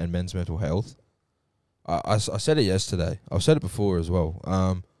media and men's mental health. I said it yesterday. I've said it before as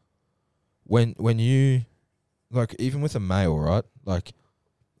well. When you, like, even with a male, right? Like,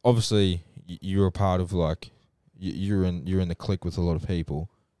 obviously you're a part of, like, you're in the clique with a lot of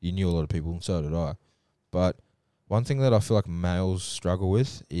people. You knew a lot of people, and so did I. But one thing that I feel like males struggle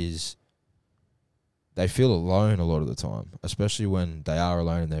with is they feel alone a lot of the time, especially when they are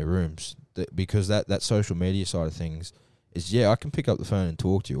alone in their rooms. Because that social media side of things is, I can pick up the phone and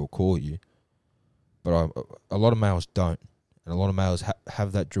talk to you or call you, but a lot of males don't. And a lot of males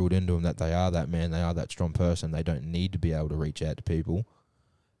have that drilled into them that they are that man, they are that strong person, they don't need to be able to reach out to people.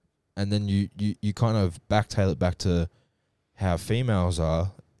 And then you kind of backtail it back to how females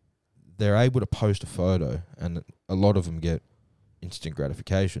are. They're able to post a photo, and a lot of them get instant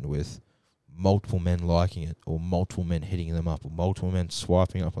gratification with multiple men liking it, or multiple men hitting them up, or multiple men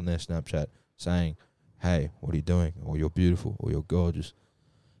swiping up on their Snapchat saying, hey, what are you doing? Or you're beautiful, or you're gorgeous.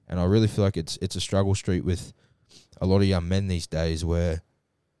 And I really feel like it's a struggle street with a lot of young men these days, where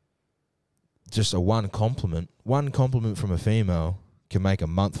just one compliment from a female can make a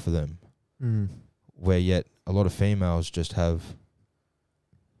month for them. Where yet a lot of females just have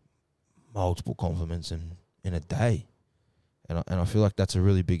multiple compliments in a day. And I feel like that's a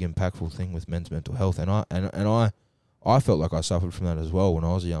really big impactful thing with men's mental health. And I felt like I suffered from that as well when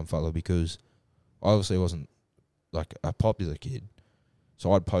I was a young fella, because I obviously wasn't like a popular kid.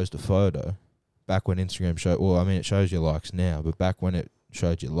 So I'd post a photo back when Instagram it shows your likes now, but back when it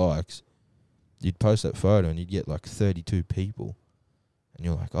showed your likes, you'd post that photo and you'd get like 32 people. And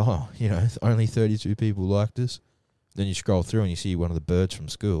you're like, oh, only 32 people like this. Then you scroll through and you see one of the birds from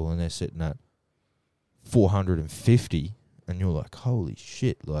school and they're sitting at 450. And you're like, holy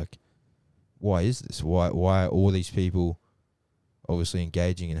shit, like, why is this? Why are all these people obviously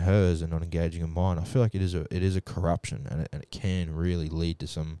engaging in hers and not engaging in mine? I feel like it is a corruption, and it can really lead to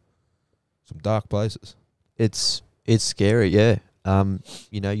some dark places. It's scary, yeah.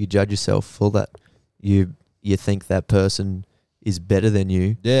 You judge yourself for that. You think that person is better than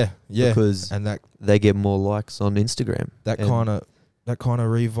you. Yeah. Because they get more likes on Instagram. That kind of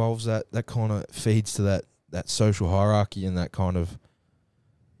revolves that kind of feeds to that social hierarchy, and that kind of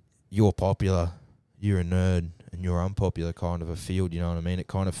you're popular, you're a nerd, and you're unpopular kind of a field, you know what I mean? It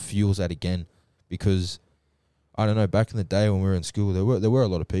kind of fuels that again, because I don't know, back in the day when we were in school, there were a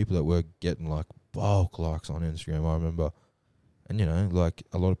lot of people that were getting like bulk likes on Instagram, I remember. And like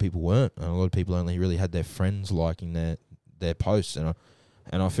a lot of people weren't, and a lot of people only really had their friends liking their posts, and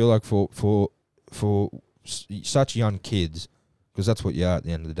I feel like for such young kids, because that's what you are at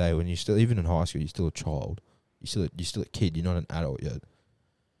the end of the day. When you're still, even in high school, you're still a child. You're still a kid. You're not an adult yet.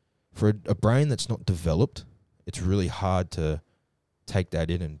 For a brain that's not developed, it's really hard to take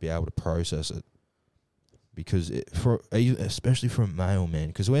that in and be able to process it. Because especially for a male man,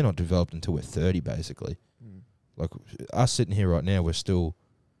 because we're not developed until we're 30, basically. Like us sitting here right now, we're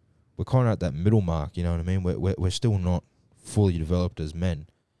kind of at that middle mark. You know what I mean? We're still not fully developed as men.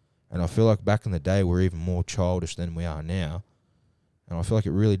 And I feel like back in the day, we're even more childish than we are now. And I feel like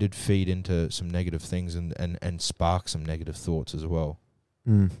it really did feed into some negative things and spark some negative thoughts as well.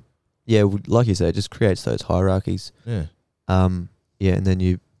 Yeah, like you said, it just creates those hierarchies. Yeah. And then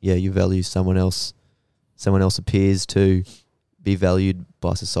you value someone else. Someone else appears to be valued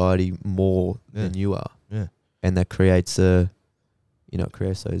by society more than you are. Yeah. And that creates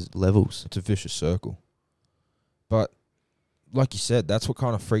creates those levels. It's a vicious circle. But like you said, that's what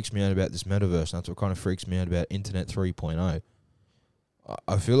kind of freaks me out about this metaverse. And that's what kind of freaks me out about Internet 3.0.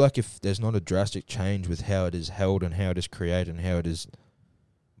 I feel like if there's not a drastic change with how it is held and how it is created and how it is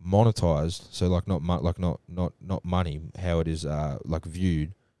monetized, so like not money, how it is like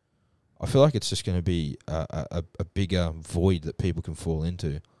viewed, I feel like it's just going to be a bigger void that people can fall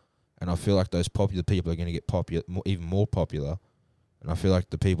into. And I feel like those popular people are going to get even more popular. And I feel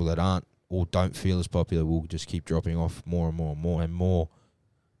like the people that aren't or don't feel as popular will just keep dropping off more and more and more, and more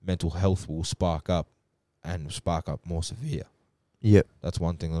mental health will spark up more severe. Yep. That's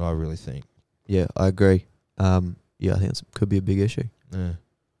one thing that I really think. Yeah, I agree. I think it could be a big issue. Yeah.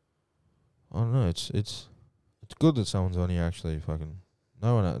 I don't know. It's good that someone's on here actually fucking.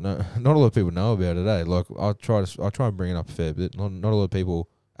 Not a lot of people know about it, eh? Like I try and bring it up a fair bit. Not a lot of people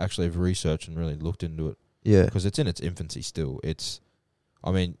actually have researched and really looked into it. Yeah. Because it's in its infancy still.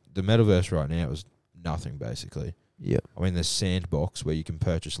 The metaverse right now is nothing basically. Yeah. I mean, there's Sandbox where you can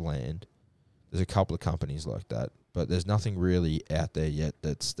purchase land. There's a couple of companies like that, but there's nothing really out there yet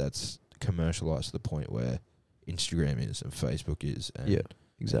that's commercialized to the point where Instagram is and Facebook is and,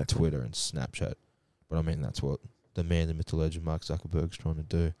 exactly. and Twitter and Snapchat. But I mean, that's what the man, the myth, the legend, Mark Zuckerberg's trying to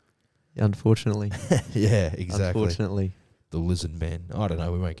do. Unfortunately. Yeah, exactly. Unfortunately. The lizard man. I don't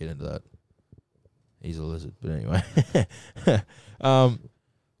know. We won't get into that. He's a lizard, but anyway.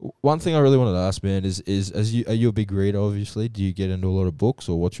 One thing I really wanted to ask, man, is are you a big reader? Obviously, do you get into a lot of books,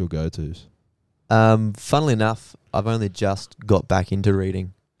 or what's your go-tos? Funnily enough, I've only just got back into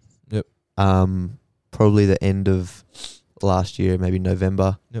reading. Yep. Probably the end of last year, maybe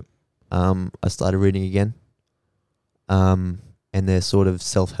November. Yep. I started reading again. And they're sort of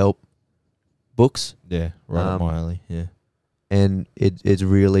self-help books. Yeah, right up my alley. Yeah. And it's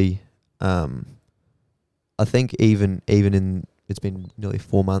really, I think even in, it's been nearly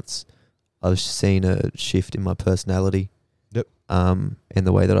 4 months, I've seen a shift in my personality. Yep. And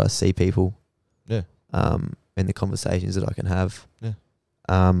the way that I see people. Yeah. And the conversations that I can have. Yeah.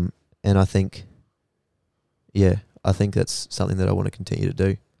 And I think that's something that I want to continue to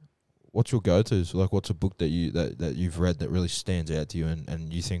do. what's your go-tos? Like, what's a book that you've read that really stands out to you,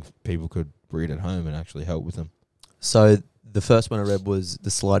 and you think people could read at home and actually help with them? So the first one I read was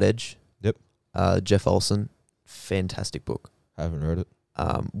The Slight Edge. Yep. Jeff Olson, fantastic book. Haven't read it.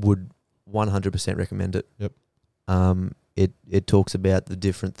 Would 100% recommend it. Yep. It talks about the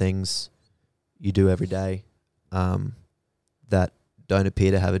different things you do every day that don't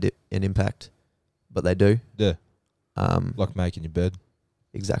appear to have an impact, but they do. Yeah. Like making your bed.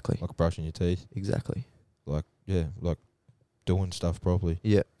 Exactly. Like brushing your teeth. Exactly. Like doing stuff properly.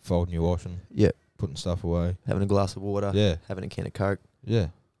 Yeah. Folding your washing. Yeah. Putting stuff away. Having a glass of water. Yeah. Having a can of Coke. Yeah.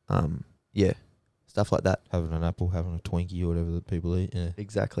 Yeah. Stuff like that. Having an apple, having a Twinkie or whatever that people eat. Yeah.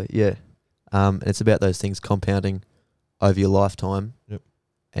 Exactly. Yeah. And it's about those things compounding over your lifetime. Yep.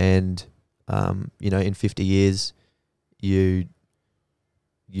 And in 50 years, you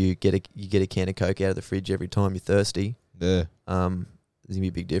get a can of Coke out of the fridge every time you're thirsty. Yeah. There's gonna be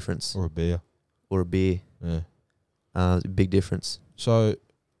a big difference. Or a beer. Yeah. A big difference. So,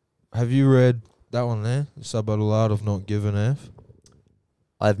 have you read that one there? The Subtle Art of Not Giving a F?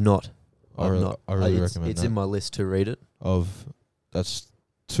 I have not. I really recommend it's that. in my list to read it. That's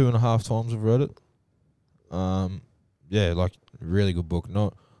 2.5 times I've read it. Yeah, like really good book.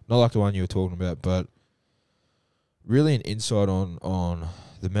 Not like the one you were talking about, but really an insight on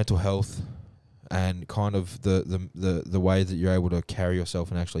the mental health and kind of the way that you're able to carry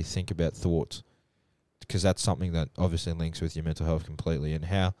yourself and actually think about thoughts, because that's something that obviously links with your mental health completely, and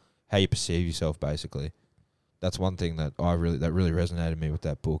how you perceive yourself basically. That's one thing that really resonated me with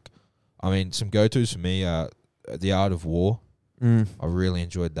that book. I mean, some go-tos for me are The Art of War. I really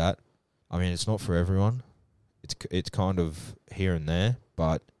enjoyed that. I mean, it's not for everyone. It's kind of here and there,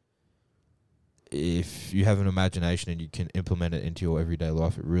 but if you have an imagination and you can implement it into your everyday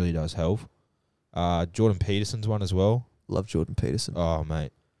life, it really does help. Jordan Peterson's one as well. Love Jordan Peterson. Oh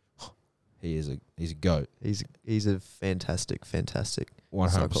mate, he's a goat. He's a fantastic 100%.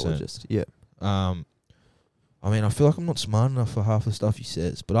 psychologist. Yeah. I mean, I feel like I'm not smart enough for half the stuff he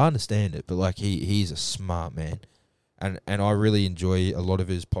says, but I understand it. But like, he's a smart man, and I really enjoy a lot of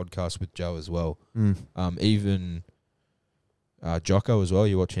his podcasts with Joe as well. Even Jocko as well.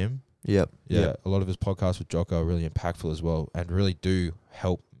 You watch him? Yep. Yeah. Yep. A lot of his podcasts with Jocko are really impactful as well, and really do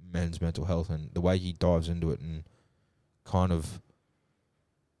help men's mental health. And the way he dives into it and kind of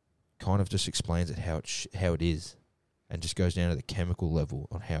just explains it how it is, and just goes down to the chemical level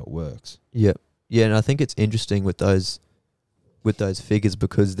on how it works. Yep. Yeah, and I think it's interesting with those figures,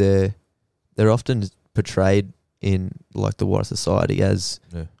 because they're often portrayed in like the wider society as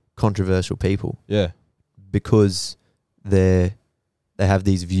controversial people. Yeah. Because they have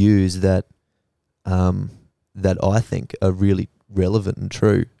these views that I think are really relevant and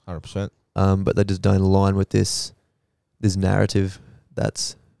true. 100%. But they just don't align with this narrative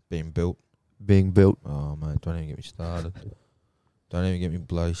that's being built. Oh mate, don't even get me started. Don't even get me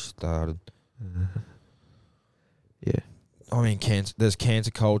bloody started. Yeah. I mean, there's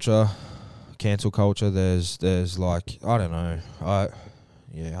cancel culture. There's like, I don't know. I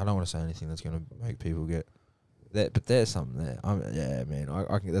don't want to say anything that's going to make people get that, but there's something there. Yeah, man.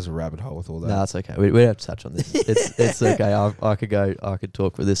 I can. There's a rabbit hole with all that. No, it's okay. We don't have to touch on this. It's okay. I could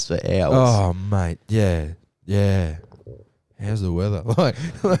talk for this for hours. Oh, mate. Yeah. How's the weather? Like,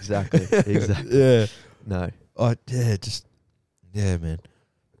 Exactly. Yeah. No. Yeah, man.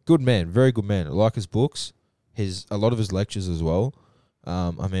 Good man, very good man. I like his books, a lot of his lectures as well.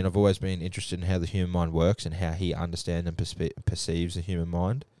 I mean, I've always been interested in how the human mind works and how he understands and perceives the human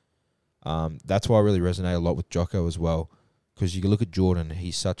mind. That's why I really resonate a lot with Jocko as well, because you can look at Jordan.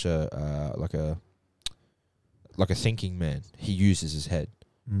 He's such a like a thinking man. He uses his head,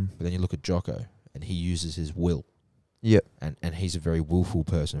 but then you look at Jocko and he uses his will. Yep. And he's a very willful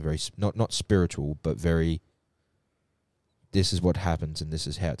person, very not spiritual, but very. This is what happens, and this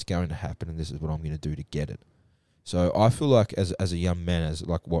is how it's going to happen, and this is what I'm going to do to get it. So I feel like as a young man,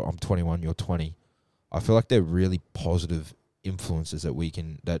 I'm 21, you're 20, I feel like they're really positive influences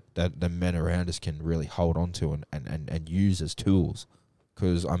that that the men around us can really hold on to and use as tools.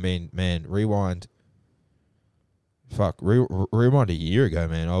 Because, I mean, man, rewind a year ago,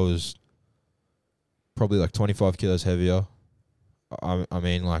 man, I was probably like 25 kilos heavier. I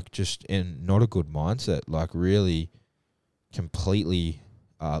mean, like, just in not a good mindset, like really completely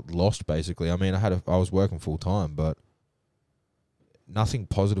lost, basically. I mean, I was working full time, but nothing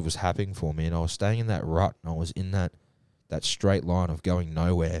positive was happening for me, and I was staying in that rut, and I was in that straight line of going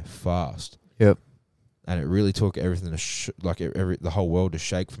nowhere fast. Yep. And it really took everything the whole world to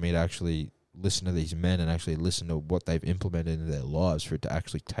shake for me to actually listen to these men and actually listen to what they've implemented into their lives for it to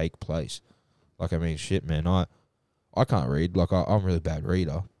actually take place. Like, I mean, shit, man, I can't read. Like, I'm a really bad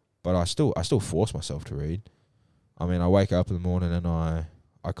reader. but I still force myself to read. I mean, I wake up in the morning and I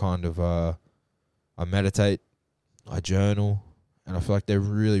kind of I meditate, I journal, and I feel like they're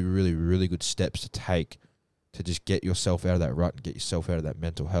really, really, really good steps to take to just get yourself out of that rut and get yourself out of that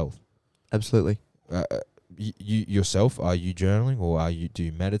mental health. Absolutely. You yourself, are you journaling, or do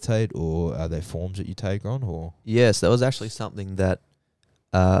you meditate, or are there forms that you take on, or? Yes, that was actually something that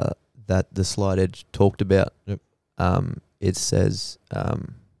that the Slide Edge talked about. Yep. It says,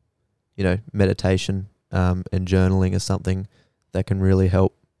 meditation and journaling is something that can really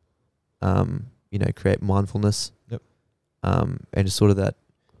help, create mindfulness. Yep. And just sort of that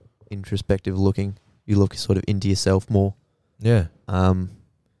introspective looking. You look sort of into yourself more. Yeah.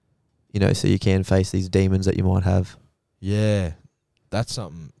 So you can face these demons that you might have. Yeah. That's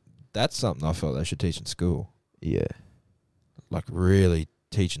something I felt they should teach in school. Yeah. Like really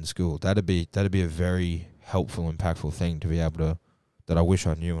teach in school. That'd be a very helpful, impactful thing to be able to, that I wish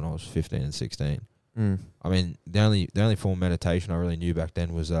I knew when I was 15 and 16. Mm. I mean, the only form of meditation I really knew back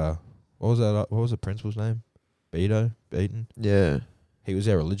then was what was the principal's name? Beaton. Yeah. He was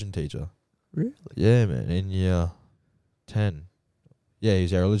our religion teacher. Really? Yeah, man. In year 10. Yeah, he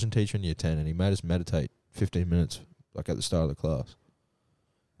was our religion teacher in year 10, and he made us meditate 15 minutes, like at the start of the class.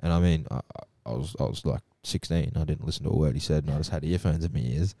 And I mean, I was like 16. I didn't listen to a word he said, and I just had earphones in my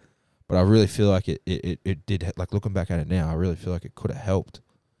ears. But I really feel like it did, like looking back at it now, I really feel like it could have helped,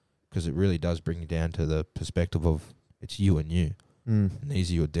 because it really does bring you down to the perspective of it's you and you. Mm. And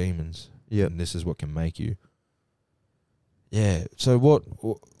these are your demons. Yep. And this is what can make you. Yeah. So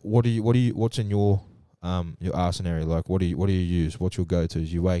what's in your arsenal? Like what do you use? What's your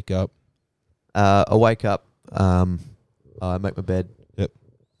go-tos? You wake up. I wake up. I make my bed. Yep.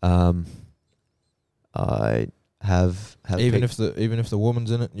 I have even if the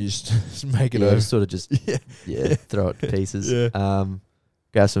woman's in it, you just make it yeah, over. sort of just throw it to pieces. Yeah.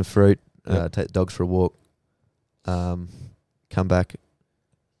 Grab some fruit. Yep. Take the dogs for a walk. Come back.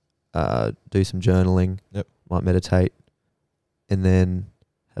 Do some journaling. Yep. Might meditate, and then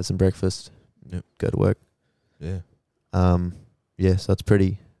have some breakfast. Yep. Go to work. Yeah. So it's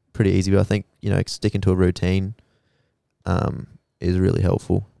pretty easy. But I think sticking to a routine, is really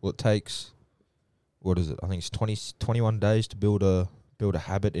helpful. Well, it takes, what is it? I think it's 21 days to build a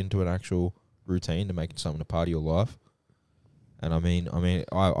habit into an actual routine, to make it something a part of your life. And I mean,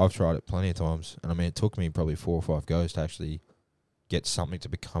 I've tried it plenty of times, and I mean, it took me probably 4 or 5 goes to actually get something to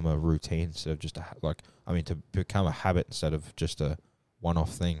become a routine instead of just to become a habit instead of just a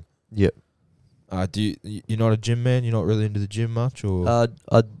one-off thing. Yep. You're not a gym man? You're not really into the gym much, or?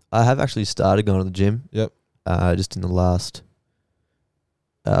 I have actually started going to the gym. Yep. Just in the last,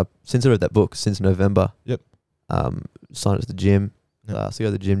 since I read that book, since November. Yep. Signed up to the gym. Yep. So I go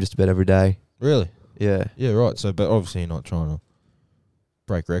to the gym just about every day. Really? Yeah. Yeah, right. So, but obviously you're not trying to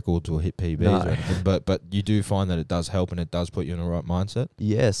break records or hit PBs No. or anything, but you do find that it does help and it does put you in the right mindset.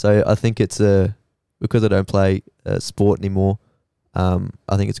 Yeah. So I think it's because I don't play sport anymore. I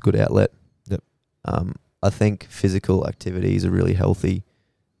think it's a good outlet. Yep. I think physical activities are really healthy.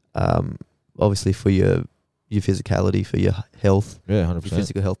 Obviously for your physicality, for your health, Yeah, your 100%.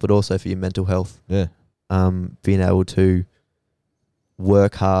 physical health, but also for your mental health. Yeah. Being able to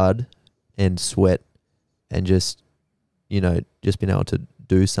work hard and sweat and just being able to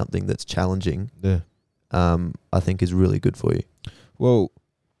do something that's challenging, Yeah. I think is really good for you. Well,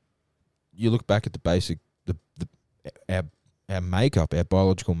 you look back at the basic, our makeup, our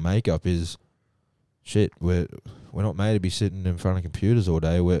biological makeup is shit. We're not made to be sitting in front of computers all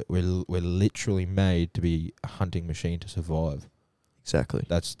day. We're literally made to be a hunting machine to survive. Exactly.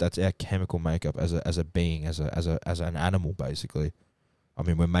 That's our chemical makeup as a being, as an animal, basically. I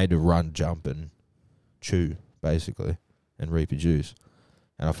mean, we're made to run, jump, and chew, basically, and reproduce.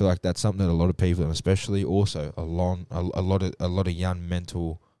 And I feel like that's something that a lot of people, and especially also a lot of young men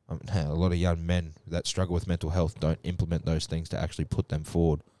that struggle with mental health, don't implement those things to actually put them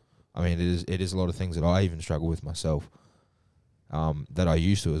forward. I mean, it is a lot of things that I even struggle with myself, that I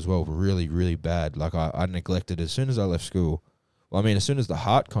used to as well, really, really bad. Like I neglected as soon as I left school. Well, I mean, as soon as the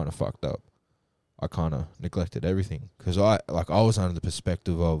heart kind of fucked up, I kind of neglected everything, because I was under the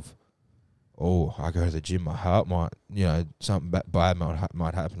perspective of, oh, I go to the gym, my heart might, something bad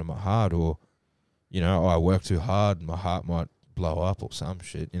might happen to my heart, or, I work too hard and my heart might blow up or some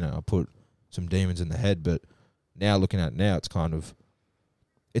shit. I put some demons in the head. But now, looking at it now, it's kind of,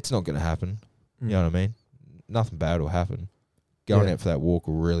 it's not going to happen. You know what I mean? Nothing bad will happen. Going out for that walk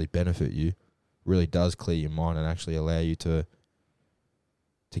will really benefit you. Really does clear your mind and actually allow you to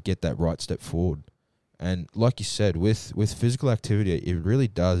get that right step forward. And like you said, with physical activity, it really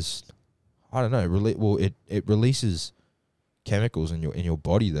does, I don't know, it releases chemicals in your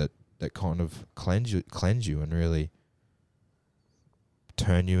body that kind of cleanse you and really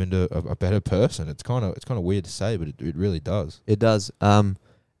turn you into a better person. It's kind of weird to say, but it really does. It does. And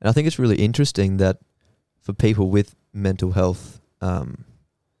I think it's really interesting that for people with mental health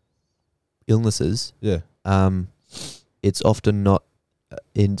illnesses, Yeah. it's often not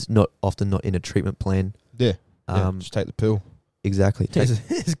in a treatment plan. Yeah. Just take the pill. Exactly. Here's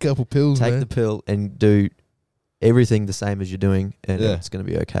a couple pills. Take man. the pill and do everything the same as you're doing, and Yeah. it's going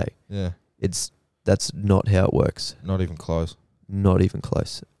to be okay. Yeah. That's not how it works. Not even close. Not even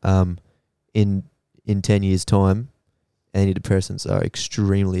close. In 10 years' time, antidepressants are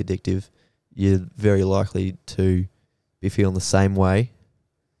extremely addictive. You're very likely to be feeling the same way,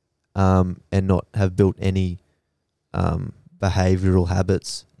 and not have built any behavioural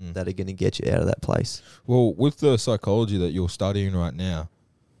habits that are going to get you out of that place. Well, with the psychology that you're studying right now,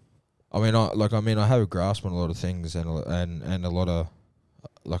 I have a grasp on a lot of things and a lot of,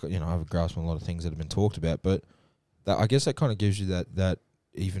 I have a grasp on a lot of things that have been talked about, but I guess that kind of gives you that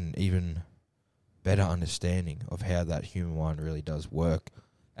even better understanding of how that human mind really does work.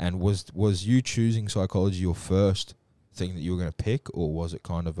 And was you choosing psychology your first thing that you were going to pick, or was it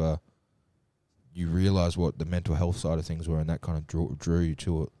kind of you realised what the mental health side of things were, and that kind of drew you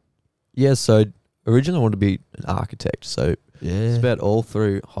to it? Yeah, so originally I wanted to be an architect. So Yeah. it's about all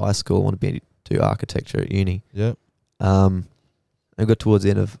through high school I wanted to do architecture at uni. Yep. I got towards the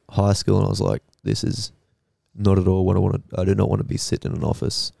end of high school and I was like, this is not at all what I want to. I do not want to be sitting in an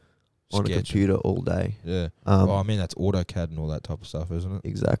office on a computer all day. Yeah. That's AutoCAD and all that type of stuff, isn't it?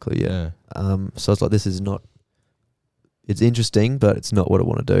 Exactly, yeah. So it's like, this is not, it's interesting, but it's not what I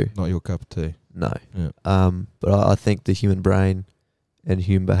want to do. Not your cup of tea. No. Yeah. But I think the human brain and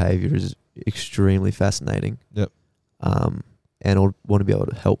human behaviour is extremely fascinating. Yep. And I want to be able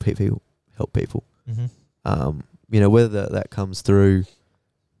to help people. Mm-hmm. Whether that comes through,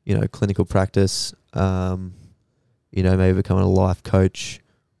 clinical practice, maybe becoming a life coach,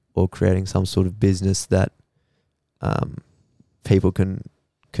 or creating some sort of business that people can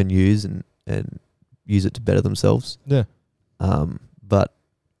use and use it to better themselves. Yeah. But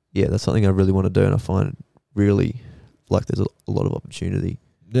yeah, that's something I really want to do, and I find really like there's a lot of opportunity.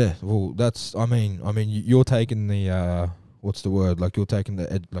 Yeah. Well, you're taking the what's the word? Like, you're taking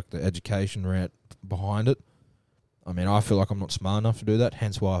the education route behind it. I feel like I'm not smart enough to do that.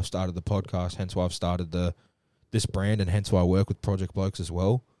 Hence why I've started the podcast. Hence why I've started this brand, and hence why I work with Project Blokes as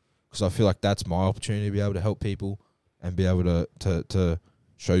well. Because I feel like that's my opportunity to be able to help people and be able to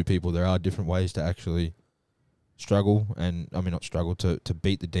show people there are different ways to actually struggle, and not struggle, to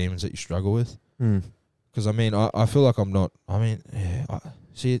beat the demons that you struggle with. Because I feel like I'm not. I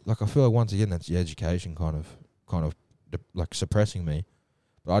feel like once again that's the education kind of like suppressing me.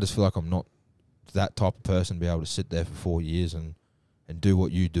 But I just feel like I'm not that type of person to be able to sit there for 4 years and do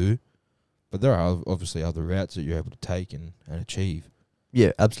what you do. But there are obviously other routes that you're able to take and achieve.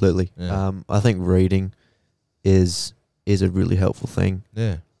 Yeah, absolutely. Yeah. I think reading is a really helpful thing.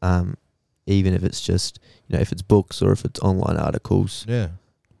 Yeah. Even if it's just, if it's books, or if it's online articles, Yeah.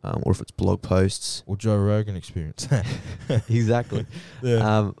 or if it's blog posts. Or Joe Rogan experience. Exactly.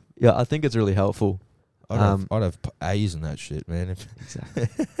 Yeah. I think it's really helpful. I'd have A's in that shit, man. Exactly.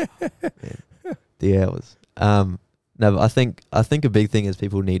 Man, the hours. No, but I think a big thing is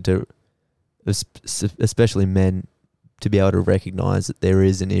people need to, especially men, to be able to recognise that there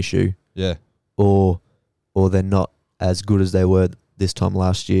is an issue. Yeah. Or they're not as good as they were this time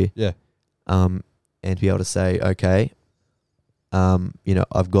last year. Yeah. And to be able to say, okay,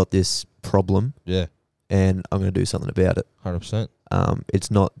 I've got this problem. Yeah. And I'm going to do something about it. 100%. It's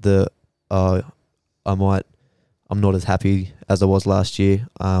not I'm not as happy as I was last year.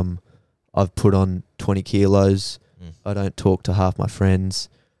 I've put on 20 kilos. I don't talk to half my friends.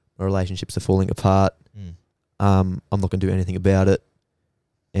 My relationships are falling apart. I'm not going to do anything about it.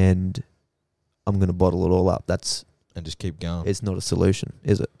 And I'm going to bottle it all up. And just keep going. It's not a solution,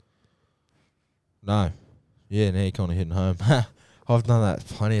 is it? No. Yeah, now you're kind of hitting home. I've done that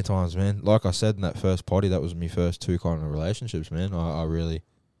plenty of times, man. Like I said in that first potty, that was my first 2 kind of relationships, man. I really,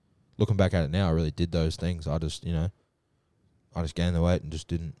 looking back at it now, I really did those things. I just gained the weight and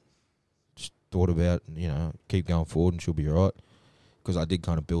just thought about, keep going forward and she'll be right. Because I did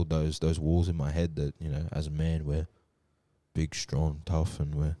kind of build those walls in my head that, as a man, we're big, strong, tough,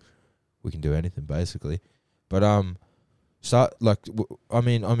 and we can do anything basically. But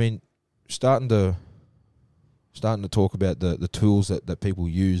starting to talk about the tools that people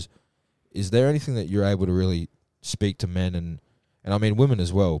use. Is there anything that you're able to really speak to men and women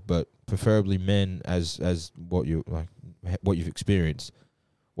as well, but preferably men as what you've experienced?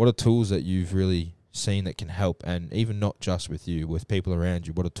 What are tools that you've really seen that can help, and even not just with you, with people around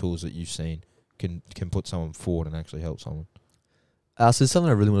you? What are tools that you've seen can put someone forward and actually help someone? So something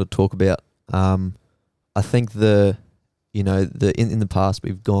I really want to talk about. I think in the past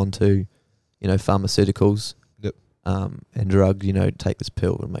we've gone to, pharmaceuticals. Yep. And drug. Take this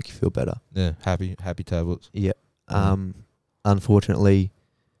pill and make you feel better. Yeah, happy tablets. Yeah. Unfortunately,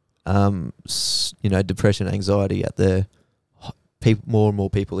 depression, anxiety out there. More and more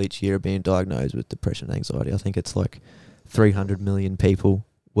people each year are being diagnosed with depression and anxiety. I think it's like 300 million people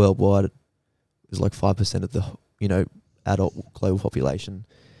worldwide. It's like 5% of the adult global population.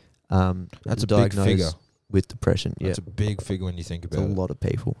 That's a big figure with depression. That's a big figure when you think about it. It's a lot of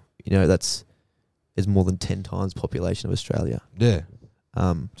people. Is more than 10 times the population of Australia. Yeah.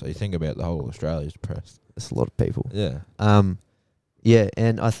 So you think about the whole of Australia is depressed. It's a lot of people. Yeah. Yeah,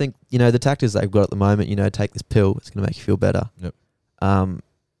 and I think the tactics they've got at the moment. Take this pill. It's going to make you feel better. Yep.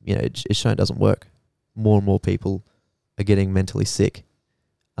 It's shown it doesn't work. More and more people are getting mentally sick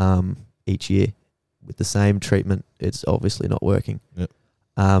each year with the same treatment. It's obviously not working. Yep.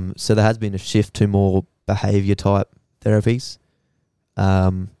 So there has been a shift to more behaviour type therapies.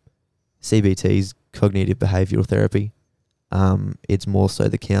 CBT's cognitive behavioural therapy. It's more so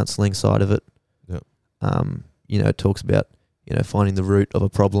the counselling side of it. Yep. It talks about finding the root of a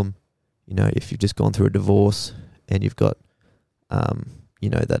problem. If you've just gone through a divorce and you've got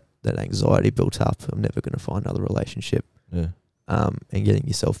that anxiety built up, I'm never going to find another relationship. Yeah. And getting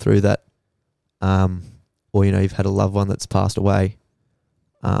yourself through that. Or you've had a loved one that's passed away.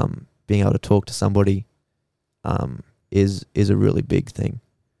 Being able to talk to somebody is a really big thing.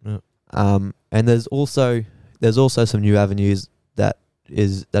 Yeah. And there's also some new avenues that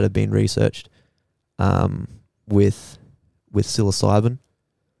have been researched with psilocybin,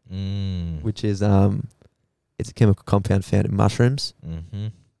 which is it's a chemical compound found in mushrooms.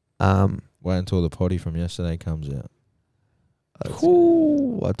 Mm-hmm. Wait until the potty from yesterday comes out. I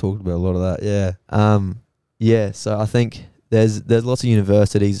talked about a lot of that. Yeah. Yeah. So I think there's lots of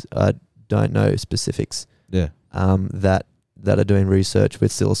universities. I don't know specifics. Yeah. That are doing research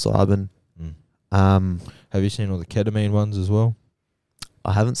with psilocybin. Have you seen all the ketamine ones as well?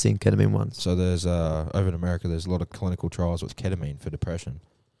 I haven't seen ketamine ones. So there's over in America, there's a lot of clinical trials with ketamine for depression,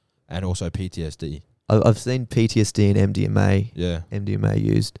 and also PTSD. I've seen PTSD and MDMA. Yeah. MDMA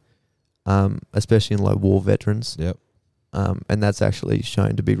used, especially in war veterans. Yep. And that's actually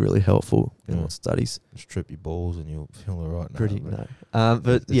shown to be really helpful in all studies. Just trip your balls and you'll feel all right.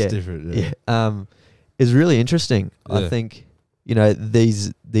 But it's different. Yeah. It's really interesting. Yeah. I think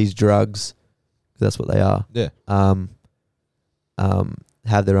these drugs, that's what they are. Yeah.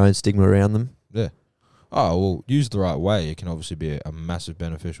 Have their own stigma around them. Yeah. Oh, well, used the right way, it can obviously be a massive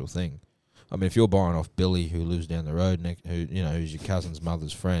beneficial thing. I mean, if you're buying off Billy, who lives down the road, who's your cousin's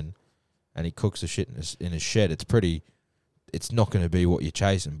mother's friend, and he cooks the shit in his shed, it's not going to be what you're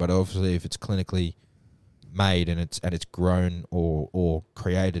chasing. But obviously, if it's clinically made and it's grown or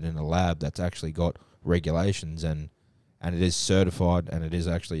created in a lab that's actually got regulations and it is certified and it is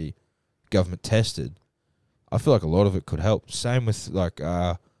actually government tested, I feel like a lot of it could help. Same with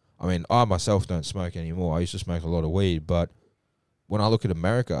I myself don't smoke anymore. I used to smoke a lot of weed, but when I look at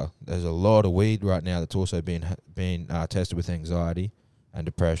America, there's a lot of weed right now that's also being tested with anxiety and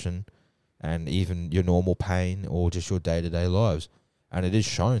depression and even your normal pain or just your day-to-day lives. And it is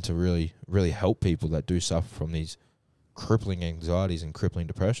shown to really, really help people that do suffer from these crippling anxieties and crippling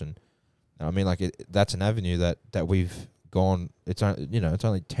depression. I mean, that's an avenue that we've gone. It's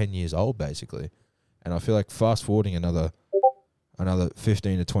only 10 years old basically, and I feel like fast forwarding another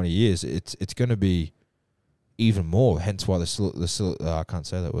 15 to 20 years, it's going to be even more. Hence why I can't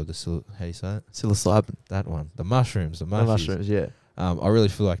say that word. How do you say it? Psilocybin. That one. The mushrooms. The mushrooms. Yeah. I really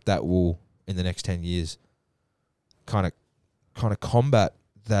feel like that will, in the next 10 years, kind of combat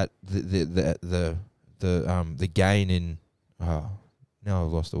that the gain in. Now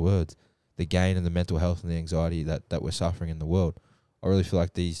I've lost the words. The gain in the mental health and the anxiety that we're suffering in the world. I really feel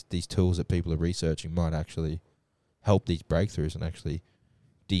like these tools that people are researching might actually help these breakthroughs and actually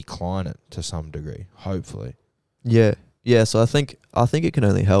decline it to some degree, hopefully. Yeah. So I think it can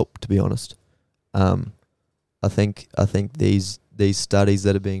only help, to be honest. I think these studies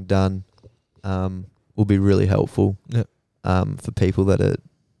that are being done will be really helpful. Yeah. For people that are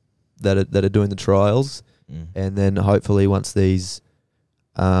doing the trials, and then hopefully once these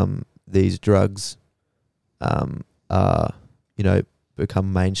drugs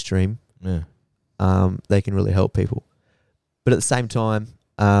become mainstream, they can really help people. But at the same time,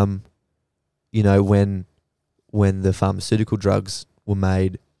 when the pharmaceutical drugs were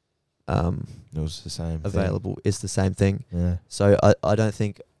made, it was the same available, it's the same thing. Yeah. So I don't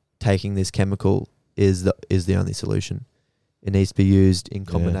think taking this chemical is the only solution. It needs to be used in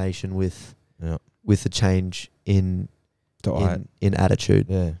combination with a change in diet, in attitude.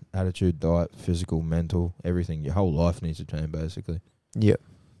 Yeah, attitude, diet, physical, mental, everything. Your whole life needs to change, basically. Yeah.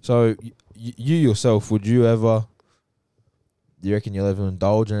 So you yourself, would you ever? Do you reckon you'll ever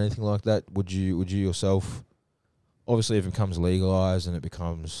indulge in anything like that? Would you yourself? Obviously, if it becomes legalized and it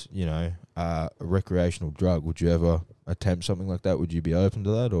becomes, a recreational drug, would you ever attempt something like that? Would you be open to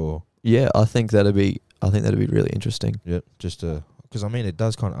that, or? Yeah, I think that'd be really interesting. Yep, because it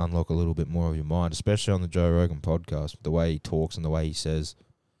does kind of unlock a little bit more of your mind, especially on the Joe Rogan podcast, the way he talks and the way he says,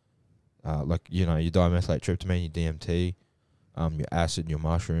 your dimethylate tryptamine, your DMT, your acid, your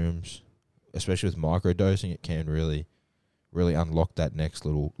mushrooms, especially with microdosing, it can really, really unlock that next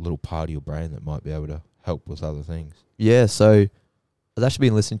little part of your brain that might be able to help with other things. Yeah, so I've actually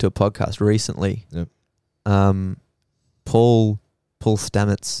been listening to a podcast recently. Yep. Paul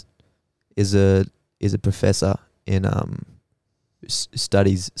Stamets is a professor in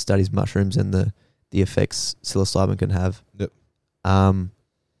studies mushrooms and the effects psilocybin can have. Yep.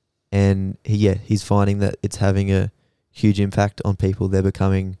 And he's finding that it's having a huge impact on people. They're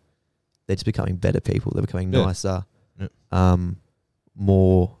just becoming better people. They're becoming nicer,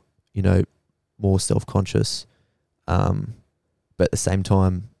 more self-conscious, but at the same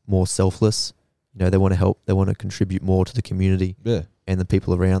time more selfless. They want to help. They want to contribute more to the community and the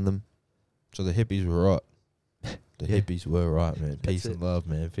people around them. So the hippies were right. The hippies were right, man. Peace and love,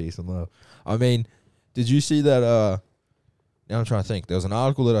 man. Peace and love. Did you see that? Now I'm trying to think. There was an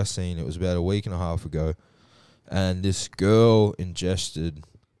article that I seen. It was about a week and a half ago. And this girl ingested...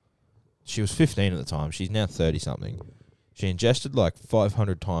 She was 15 at the time. She's now 30-something. She ingested like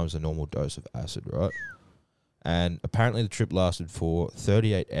 500 times the normal dose of acid, right? And apparently the trip lasted for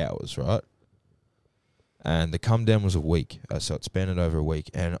 38 hours, right? And the come down was a week. So it spanned it over a week.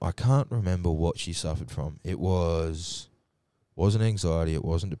 And I can't remember what she suffered from. It wasn't anxiety. It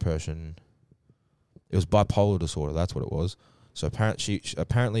wasn't depression. It was bipolar disorder. That's what it was. So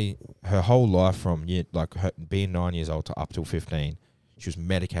apparently her whole life from her being 9 years old to up till 15, she was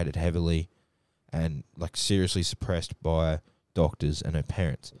medicated heavily and like seriously suppressed by doctors and her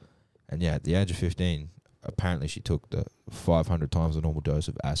parents. And at the age of 15, apparently she took the 500 times the normal dose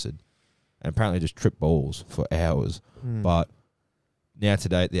of acid. And apparently just tripped balls for hours. But now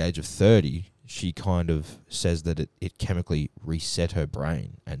today, at the age of 30, she kind of says that it chemically reset her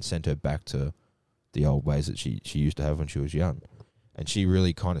brain and sent her back to the old ways that she used to have when she was young. And she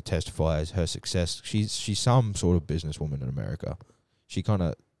really kind of testifies her success. She's some sort of businesswoman in America. She kind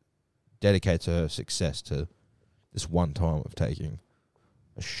of dedicates her success to this one time of taking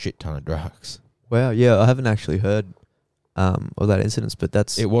a shit ton of drugs. Wow, yeah, I haven't actually heard of that incident, but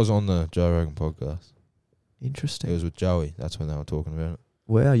it was on the Joe Rogan podcast. Interesting. It was with Joey. That's when they were talking about it.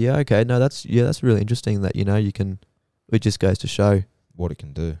 Wow, yeah, okay. No, that's really interesting that, you can, it just goes to show what it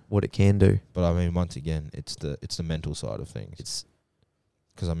can do. But once again, it's the mental side of things.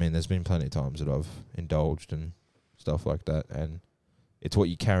 Because there's been plenty of times that I've indulged and stuff like that, and it's what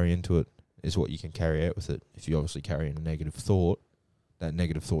you carry into it is what you can carry out with it. If you obviously carry in a negative thought, that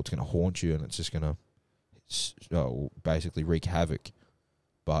negative thought's going to haunt you, and it's just going to basically wreak havoc.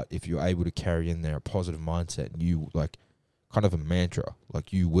 But if you're able to carry in there a positive mindset, and you kind of a mantra,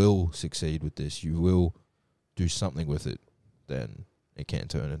 like you will succeed with this, you will do something with it, then it can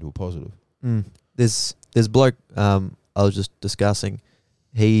turn into a positive. There's bloke I was just discussing.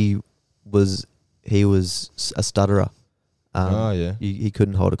 He was a stutterer. He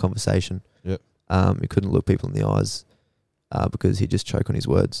couldn't hold a conversation. Yep. He couldn't look people in the eyes because he'd just choke on his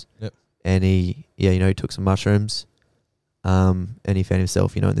words. Yep. And he took some mushrooms, and he found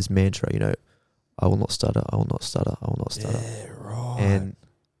himself, in this mantra, I will not stutter, I will not stutter, I will not stutter. Yeah, right. And,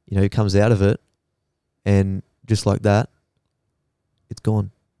 he comes out of it, and just like that, it's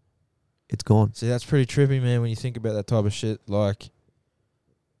gone. It's gone. See, that's pretty trippy, man, when you think about that type of shit. I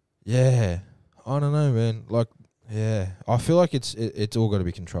don't know, man. I feel like it's all got to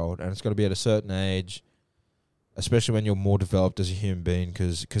be controlled, and it's got to be at a certain age, especially when you're more developed as a human being.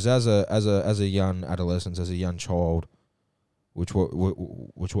 Because as a young adolescent, as a young child, which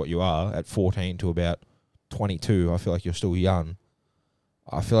what you are at 14 to about 22, I feel like you're still young.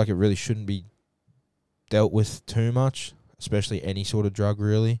 I feel like it really shouldn't be dealt with too much, especially any sort of drug,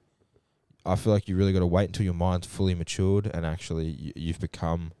 really. I feel like you really got to wait until your mind's fully matured and actually you've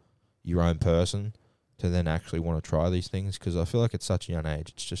become your own person to then actually want to try these things, because I feel like at such a young age,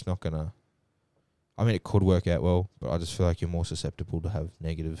 it's just not going to... it could work out well, but I just feel like you're more susceptible to have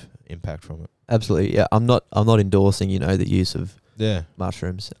negative impact from it. Absolutely, yeah. I'm not endorsing, the use of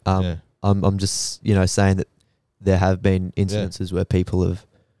mushrooms. I'm just, saying that there have been incidences where people have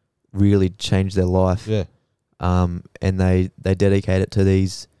really changed their life. Yeah. And they dedicate it to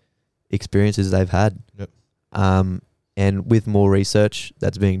these experiences they've had. Yep. And with more research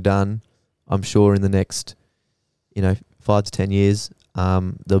that's being done, I'm sure in the next, 5 to 10 years,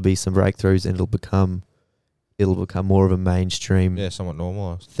 there'll be some breakthroughs, and it'll become more of a mainstream Somewhat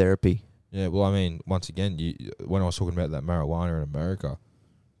normalised. therapy. Yeah, well, I mean, once again, when I was talking about that marijuana in America,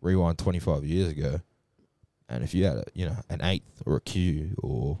 rewind 25 years ago, and if you had an eighth or a Q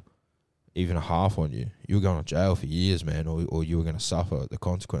or even a half on you, you were going to jail for years, man, or you were going to suffer the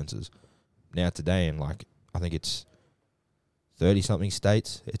consequences. Now today, in I think it's 30-something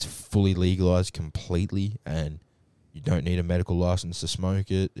states, it's fully legalized completely, and you don't need a medical license to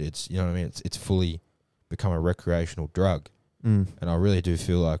smoke it. It's, it's fully become a recreational drug. And I really do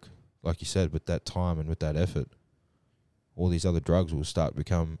feel like you said, with that time and with that effort, all these other drugs will start to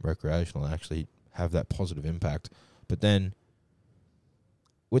become recreational and actually have that positive impact. But then,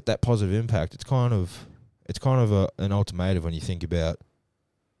 with that positive impact, it's kind of an ultimatum when you think about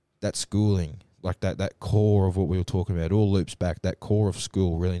that schooling, like that core of what we were talking about. It all loops back. That core of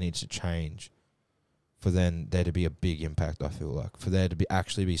school really needs to change for then there to be a big impact. I feel like for there to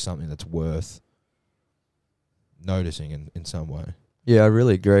actually be something that's worth noticing in some way. Yeah, I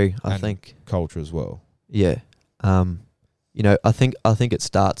really agree. I think culture as well. Yeah. I think it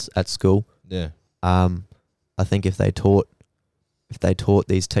starts at school. Yeah. I think if they taught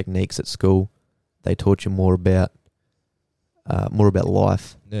these techniques at school, they taught you more about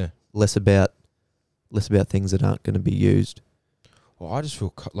life. Yeah. Less about things that aren't going to be used. Well, I just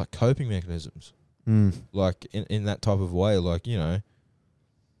feel like coping mechanisms. Like in that type of way, like,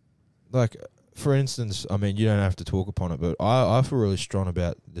 like for instance, I mean, you don't have to talk upon it, but I feel really strong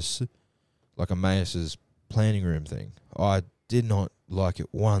about this, like Emmaus's planning room thing. I did not like it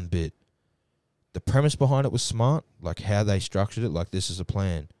one bit. The premise behind it was smart, like how they structured it, like this is a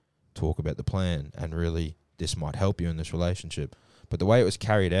plan, talk about the plan, and really this might help you in this relationship. But the way it was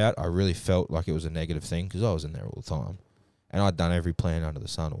carried out, I really felt like it was a negative thing because I was in there all the time. And I'd done every plan under the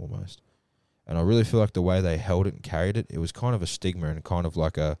sun almost. And I really feel like the way they held it and carried it, it was kind of a stigma and kind of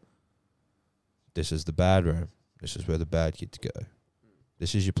like this is the bad room. This is where the bad kids go.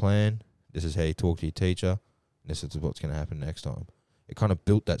 This is your plan. This is how you talk to your teacher. This is what's going to happen next time. It kind of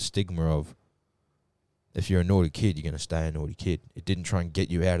built that stigma of, if you're a naughty kid, you're going to stay a naughty kid. It didn't try and get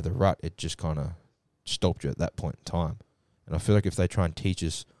you out of the rut. It just kind of stopped you at that point in time. And I feel like if they try and teach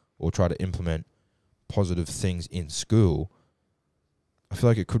us or try to implement positive things in school, I feel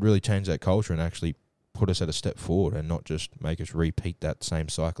like it could really change that culture and actually put us at a step forward and not just make us repeat that same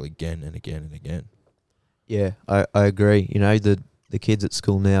cycle again and again and again. Yeah, I agree. The kids at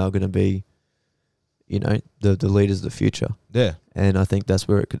school now are going to be, the leaders of the future. Yeah. And I think that's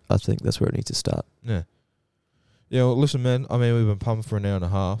where it needs to start. Yeah. Yeah, well, listen, man, I mean, we've been pumping for an hour and a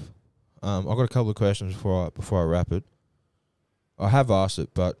half. I've got a couple of questions before I wrap it. I have asked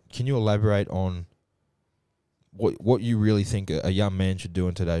it, but can you elaborate on what you really think a young man should do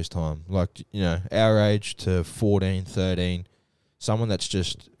in today's time? Like, our age to 14, 13, someone that's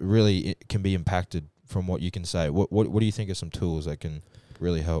just really can be impacted from what you can say. What do you think are some tools that can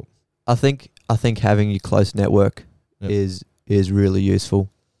really help? I think having your close network is really useful,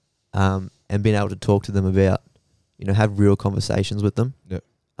 and being able to talk to them about, have real conversations with them. Yep.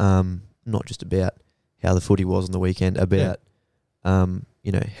 Not just about how the footy was on the weekend, about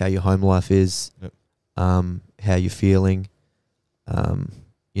how your home life is, yep. How you're feeling, about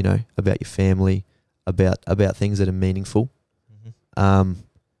your family, about things that are meaningful. Mm-hmm.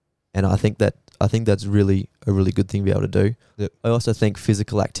 And I think that's really a really good thing to be able to do. Yep. I also think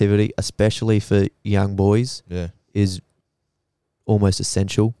physical activity, especially for young boys, is almost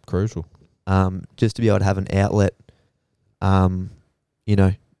essential. Crucial. Just to be able to have an outlet,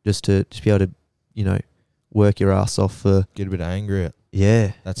 just to be able to, work your ass off for... Get a bit of anger out.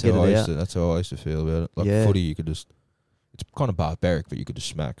 Yeah. That's how I used to feel about it. Like footy, you could just... It's kind of barbaric, but you could just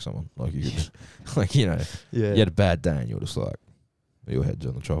smack someone. Like, you could just... you had a bad day and you were just like... Your head's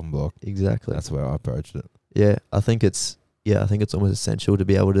on the chopping block. Exactly. That's the way I approached it. Yeah, I think it's almost essential to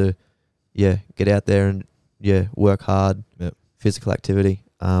be able to, get out there and, work hard. Yep. Physical activity.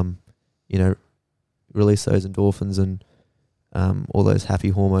 Release those endorphins and all those happy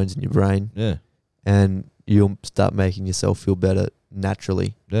hormones in your brain. Yeah. And you'll start making yourself feel better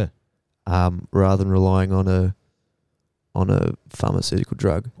naturally. Yeah. Rather than relying on a pharmaceutical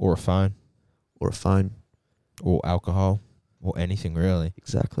drug. Or a phone. Or alcohol. Or anything really.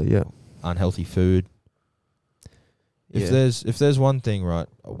 Exactly, yeah. Unhealthy food. If there's one thing, right?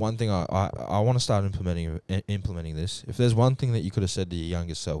 One thing I want to start implementing this. If there's one thing that you could have said to your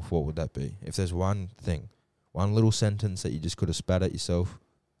younger self, what would that be? If there's one thing, one little sentence that you just could have spat at yourself,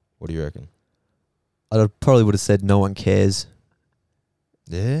 What do you reckon? I probably would have said no one cares.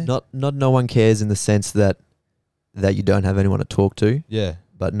 Yeah. Not no one cares in the sense that you don't have anyone to talk to, Yeah.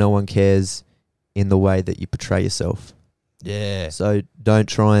 but no one cares in the way that you portray yourself. Yeah. So don't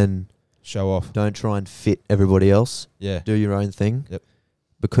try and Show off. fit everybody else. Yeah. Do your own thing. Yep.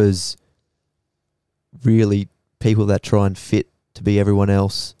 Because really, people that try and fit to be everyone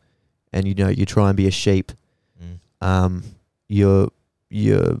else, and you try and be a sheep, you're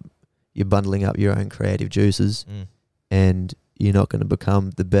bundling up your own creative juices, and you're not going to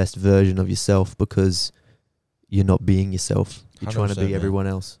become the best version of yourself because you're not being yourself. You're trying to be everyone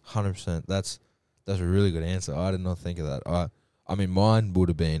else. 100%. That's a really good answer. I did not think of that. I mean, mine would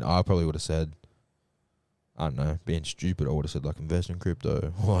have been, I probably would have said, I don't know, being stupid, I would have said like invest in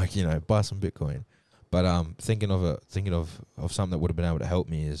crypto, or like, buy some Bitcoin. But thinking of something that would have been able to help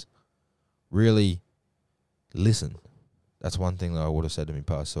me is really listen. That's one thing that I would have said to me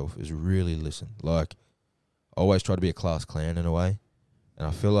past self, is really listen. Like, I always try to be a class clown in a way, and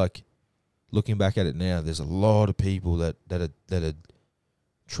I feel like looking back at it now, there's a lot of people that had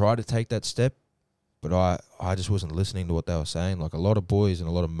tried to take that step, but I just wasn't listening to what they were saying. Like, a lot of boys and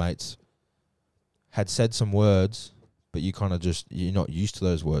a lot of mates had said some words, but you kind of you're not used to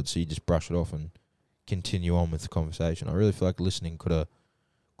those words, so you just brush it off and continue on with the conversation. I really feel like listening could have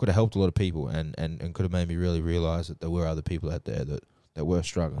helped a lot of people, and could have made me really realise that there were other people out there that were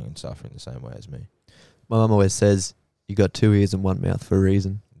struggling and suffering the same way as me. My mum always says, you got 2 ears and 1 mouth for a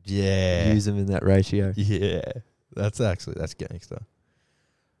reason. Yeah. Use them in that ratio. Yeah. That's gangster.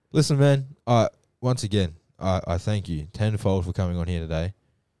 Listen, man, once again, I thank you tenfold for coming on here today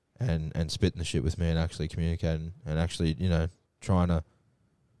and spitting the shit with me and actually communicating and actually, trying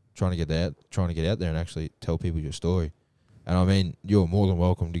to get out there and actually tell people your story. And I mean, you're more than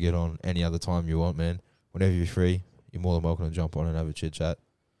welcome to get on any other time you want, man. Whenever you're free, you're more than welcome to jump on and have a chit chat.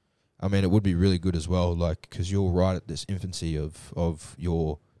 I mean, it would be really good as well, like, because you're right at this infancy of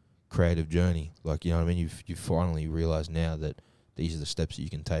your creative journey. Like, you know what I mean? You finally realise now that these are the steps that you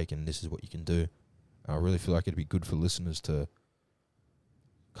can take and this is what you can do. And I really feel like it'd be good for listeners to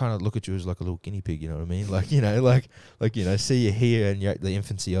kind of look at you as like a little guinea pig, you know what I mean? Like, see you here and you're at the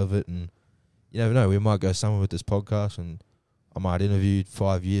infancy of it, and you never know, we might go somewhere with this podcast and I might interview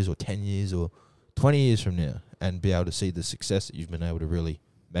 5 years or 10 years or 20 years from now and be able to see the success that you've been able to really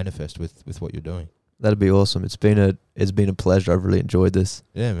manifest with what you're doing. That'd be awesome. It's been a pleasure. I've really enjoyed this.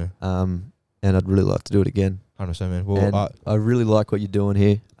 Yeah, man. And I'd really like to do it again. 100%, man. Well, and I really like what you're doing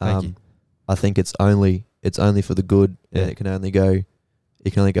here. Thank you. I think it's only for the good, and it can only go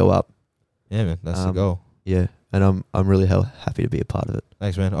up. Yeah, man. That's the goal. Yeah, and I'm really happy to be a part of it.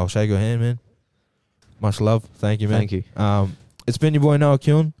 Thanks, man. I'll shake your hand, man. Much love. Thank you, man. Thank you. It's been your boy Noah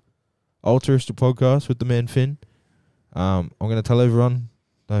Kiln, Altruistic Podcast with the man Finn. I'm gonna tell everyone,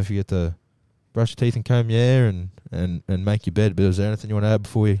 don't forget to brush your teeth and comb your hair and make your bed. But is there anything you want to add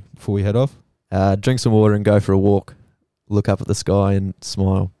before we head off? Drink some water and go for a walk. Look up at the sky and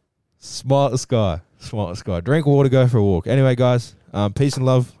smile. Smile at the sky. Smile at the sky. Drink water, go for a walk. Anyway, guys, peace and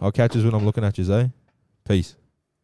love. I'll catch you when I'm looking at you, eh? Peace.